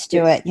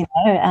 Stuart? You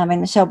know,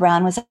 and Michelle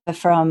Brown was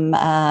from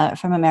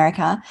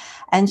America,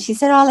 and she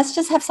said, "Oh, let's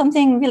just have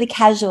something really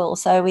casual."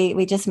 So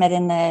we just met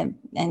and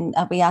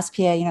we asked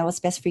Pierre, you know, what's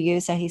best for you.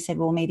 So he said,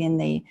 we'll meet in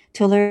the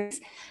Tuileries,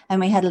 and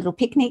we had a little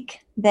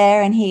picnic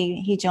there, and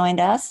he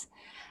joined us,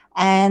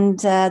 and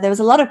there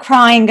was a lot of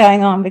crying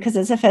going on because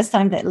it's the first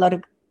time that a lot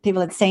of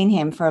people had seen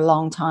him for a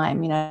long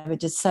time. You know, we're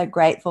just so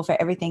grateful for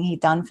everything he'd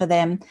done for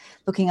them,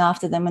 looking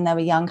after them when they were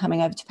young,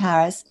 coming over to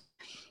Paris.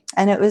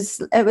 And it was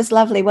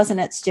lovely, wasn't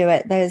it,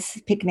 Stuart? Those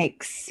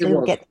picnics,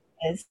 little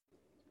get-togethers.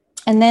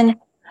 And then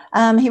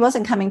he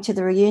wasn't coming to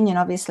the reunion,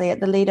 obviously, at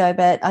the Lido,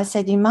 but I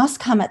said, you must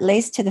come at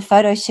least to the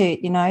photo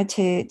shoot, you know,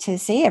 to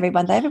see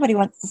everyone. Everybody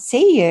wants to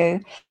see you.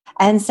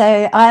 And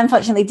so I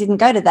unfortunately didn't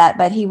go to that,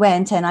 but he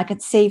went, and I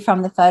could see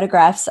from the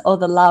photographs all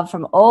the love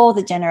from all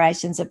the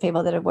generations of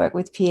people that have worked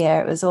with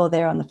Pierre. It was all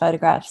there on the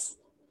photographs.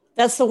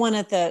 That's the one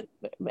at the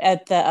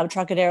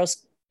Trocadero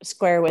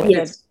Square with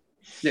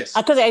yes.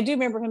 Because I do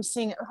remember him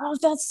saying, "Oh,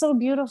 that's so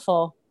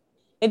beautiful."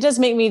 It does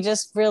make me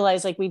just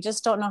realize, like, we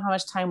just don't know how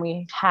much time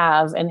we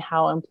have and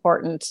how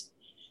important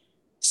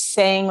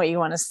saying what you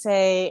want to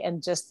say,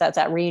 and just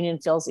that reunion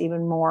feels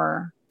even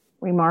more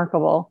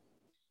remarkable.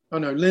 Oh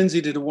no,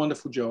 Lindsay did a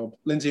wonderful job.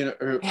 Lindsay and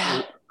her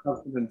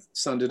husband and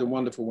son did a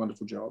wonderful,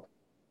 wonderful job.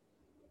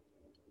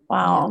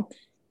 Wow. Yeah.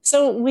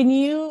 So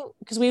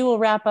because we will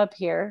wrap up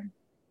here,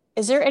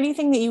 is there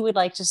anything that you would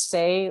like to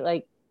say,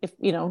 like, if,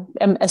 you know,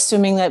 I'm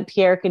assuming that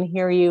Pierre can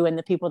hear you and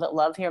the people that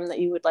love him, that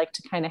you would like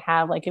to kind of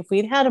have, like, if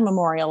we'd had a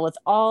memorial with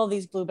all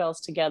these bluebells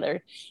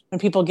together, when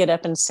people get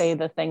up and say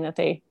the thing that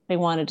they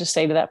wanted to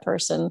say to that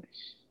person.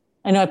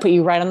 I know I put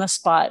you right on the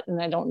spot,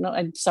 and I don't know,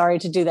 I'm sorry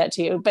to do that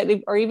to you, but,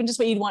 or even just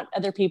what you'd want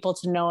other people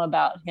to know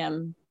about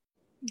him.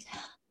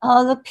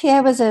 Oh, look,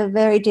 Pierre was a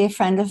very dear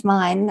friend of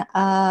mine.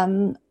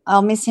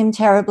 I'll miss him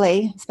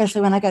terribly,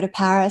 especially when I go to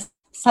Paris.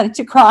 I started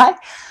to cry.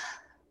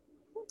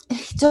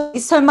 He taught me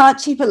so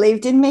much. He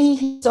believed in me.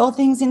 He saw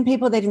things in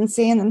people they didn't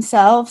see in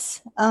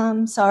themselves.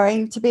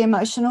 Sorry to be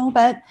emotional,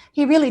 but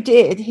he really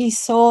did. He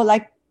saw,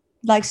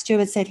 like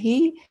Stuart said,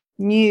 he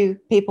knew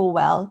people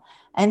well,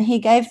 and he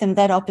gave them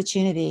that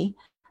opportunity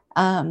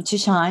to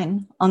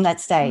shine on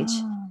that stage.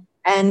 Oh.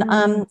 And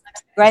I'm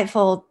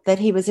grateful that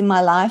he was in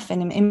my life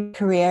and in my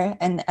career,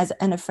 and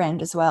a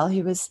friend as well.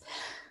 He was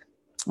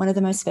one of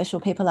the most special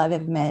people I've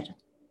ever met.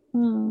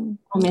 I'll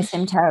miss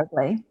him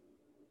terribly.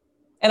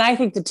 And I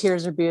think the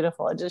tears are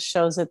beautiful. It just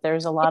shows that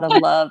there's a lot of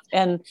love,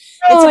 and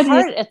it's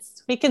hard.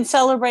 We can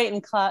celebrate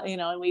and, you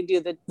know, and we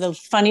do the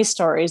funny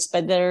stories,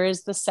 but there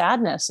is the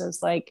sadness.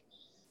 It's like,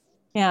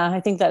 yeah, I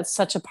think that's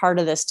such a part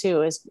of this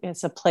too, is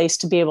it's a place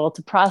to be able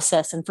to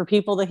process, and for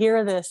people to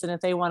hear this. And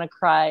if they want to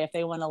cry, if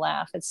they want to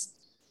laugh, it's,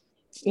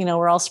 you know,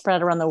 we're all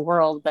spread around the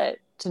world, but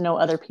to know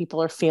other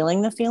people are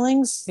feeling the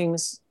feelings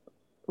seems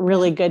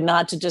really good,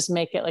 not to just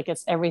make it like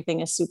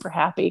everything is super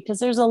happy, because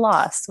there's a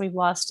loss. We've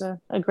lost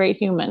a great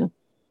human.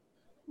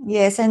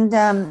 Yes, and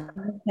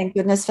thank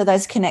goodness for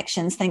those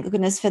connections. Thank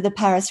goodness for the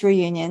Paris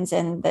reunions,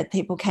 and that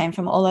people came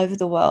from all over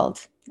the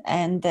world,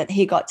 and that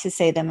he got to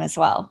see them as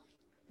well.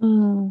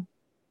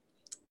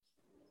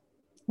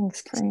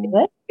 Thanks,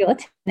 Karina. Your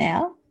turn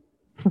now.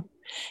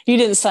 You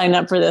didn't sign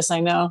up for this, I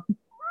know.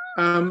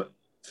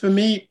 For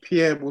me,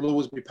 Pierre will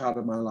always be part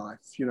of my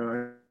life. You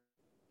know,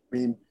 I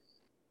mean,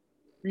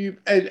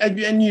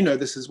 and you know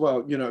this as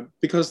well. You know,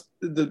 because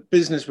the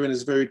business we're in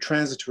is very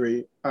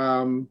transitory.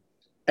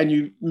 And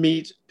you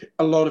meet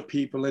a lot of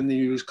people, and then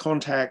you lose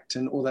contact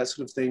and all that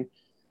sort of thing.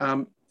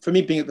 For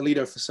me, being at the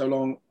Lido for so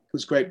long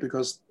was great,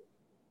 because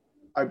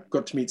I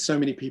got to meet so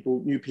many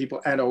people, new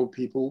people and old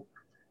people,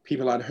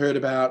 people I'd heard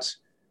about.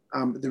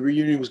 The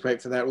reunion was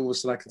great for that. All of a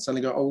sudden, I can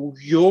suddenly go, "Oh,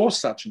 you're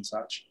such and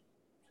such,"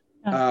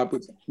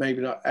 but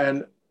maybe not.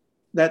 And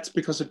that's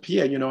because of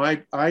Pierre. You know,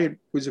 I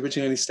was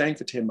originally only staying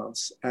for 10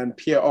 months, and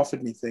Pierre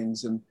offered me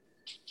things, and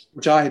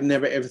which I had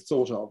never ever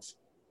thought of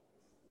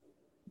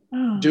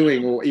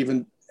doing or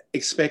even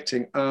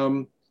expecting.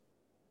 But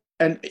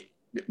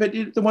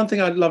the one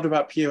thing I loved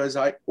about Pierre is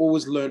I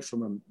always learned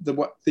from him.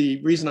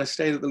 The reason I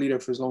stayed at the Lido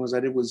for as long as I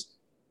did was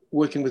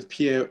working with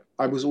Pierre.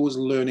 I was always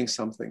learning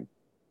something,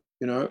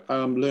 you know,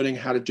 learning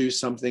how to do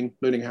something,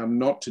 learning how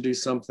not to do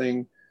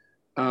something.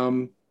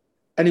 And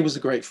he was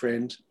a great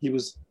friend. He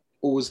was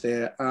always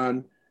there,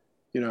 and,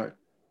 you know,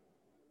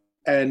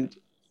 and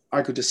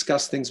I could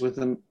discuss things with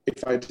him.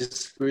 If I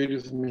disagreed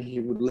with him, he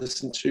would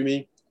listen to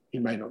me. He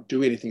may not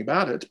do anything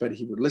about it, but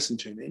he would listen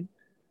to me,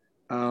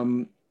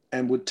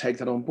 and would take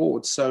that on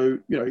board. So,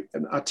 you know,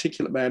 an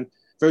articulate man,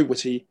 very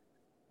witty,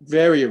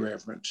 very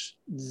irreverent,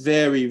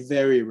 very,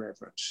 very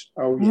irreverent.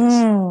 Oh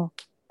yes.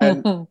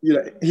 And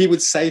he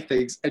would say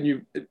things, and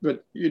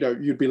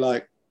you'd be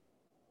like,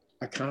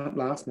 I can't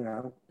laugh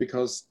now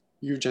because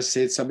you just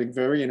said something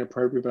very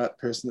inappropriate about that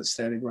person that's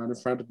standing right in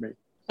front of me.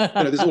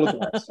 There's all of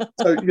that.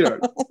 So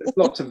there's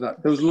lots of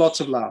that. There was lots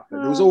of laughter.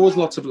 There was always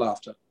lots of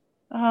laughter.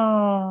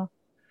 Oh,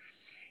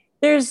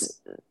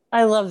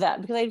 I love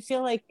that, because I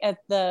feel like at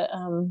the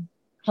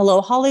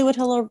Hollywood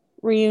Hello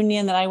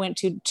reunion that I went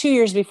to 2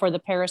 years before the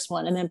Paris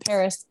one, and then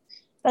Paris,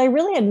 that I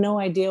really had no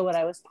idea what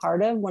I was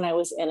part of when I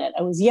was in it.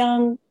 I was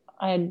young.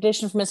 I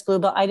auditioned for Miss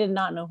Bluebell. I did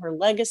not know her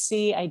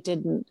legacy.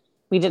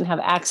 We didn't have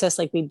access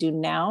like we do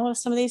now of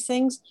some of these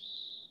things.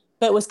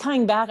 But it was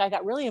coming back. I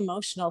got really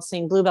emotional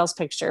seeing Bluebell's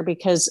picture,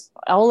 because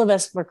all of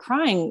us were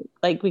crying,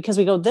 because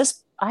we go,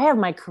 I have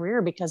my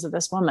career because of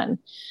this woman,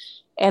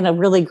 and a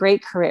really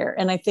great career.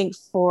 And I think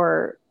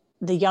for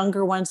the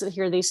younger ones that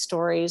hear these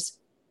stories,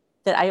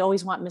 that I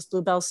always want Miss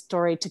Bluebell's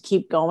story to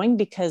keep going,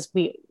 because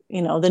the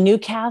new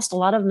cast, a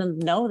lot of them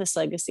know this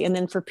legacy. And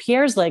then for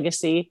Pierre's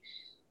legacy,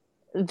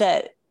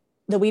 that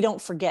we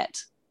don't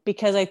forget,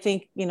 because I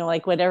think,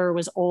 whatever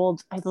was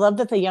old, I love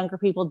that the younger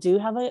people do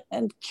have a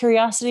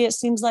curiosity, it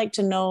seems like,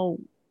 to know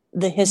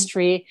the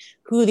history,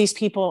 who these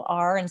people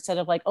are, instead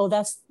of like, oh,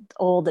 that's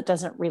old, that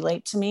doesn't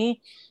relate to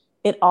me.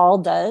 It all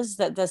does,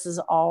 that this is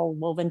all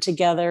woven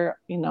together,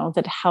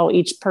 that how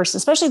each person,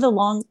 especially the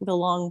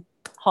long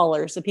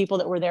haulers, the people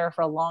that were there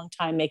for a long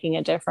time making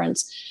a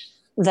difference,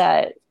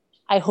 that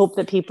I hope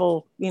that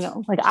people,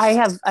 I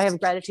have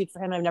gratitude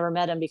for him. I've never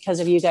met him,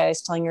 because of you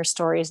guys telling your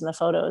stories and the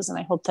photos. And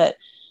I hope that,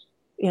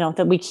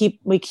 that we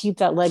keep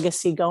that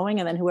legacy going.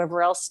 And then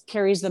whoever else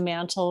carries the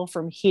mantle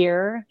from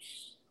here,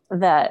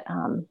 that,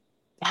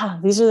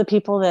 these are the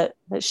people that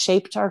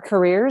shaped our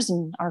careers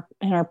and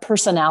our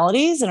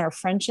personalities and our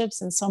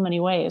friendships in so many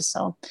ways.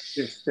 So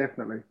yes,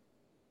 definitely.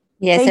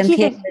 Yes.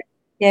 And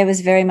Pierre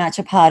was very much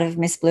a part of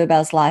Miss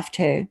Bluebell's life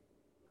too.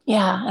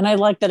 Yeah. And I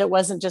like that it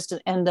wasn't just an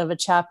end of a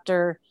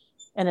chapter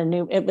and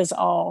it was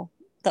all,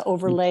 the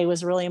overlay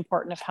was really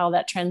important of how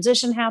that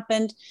transition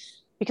happened,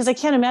 because I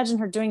can't imagine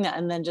her doing that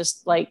and then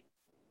just like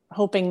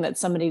hoping that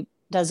somebody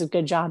does a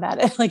good job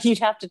at it. Like, you'd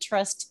have to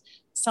trust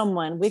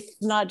someone with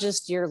not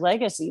just your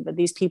legacy, but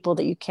these people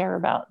that you care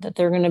about, that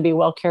they're going to be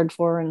well cared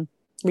for and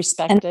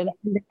respected.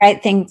 And the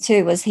great thing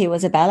too was he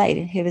was a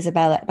ballet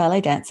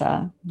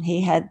dancer.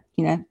 He had,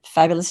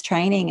 fabulous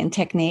training and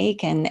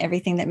technique and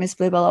everything that Miss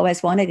Bluebell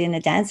always wanted in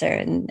a dancer.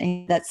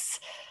 And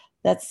that's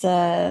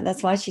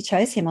why she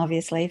chose him,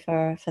 obviously,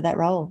 for that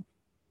role.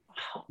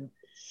 Wow.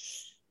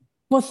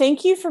 Well,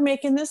 thank you for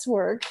making this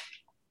work.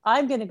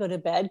 I'm going to go to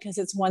bed because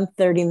it's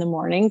 1:30 in the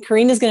morning.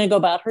 Karina's going to go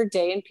about her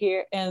day, and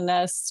Pierre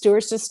and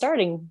Stuart's just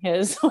starting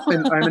his.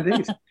 And I'm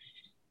indeed.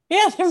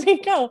 Yeah, there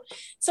we go.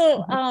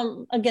 So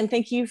again,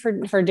 thank you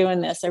for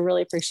doing this. I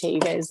really appreciate you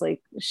guys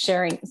like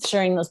sharing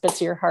those bits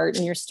of your heart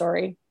and your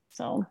story.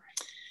 So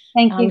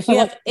thank you. If you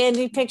have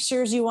any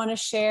pictures you want to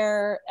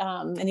share,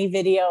 any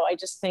video, I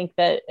just think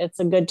that it's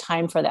a good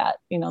time for that.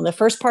 The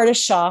first part is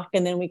shock,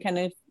 and then we kind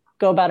of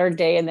go about our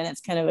day, and then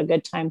it's kind of a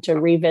good time to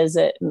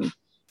revisit and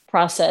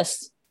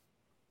process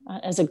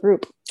as a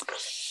group.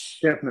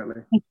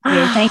 Definitely.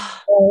 Thank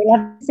you.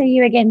 Love to see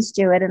you again,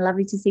 Stuart, and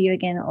lovely to see you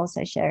again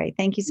also, Sherry.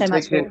 Thank you so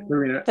much.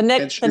 The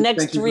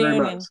next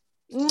reunion.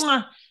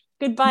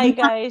 Goodbye,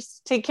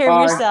 guys. Take care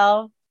of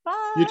yourself.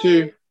 Bye. You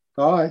too.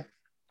 Bye.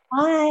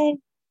 Bye.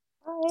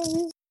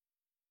 Bye.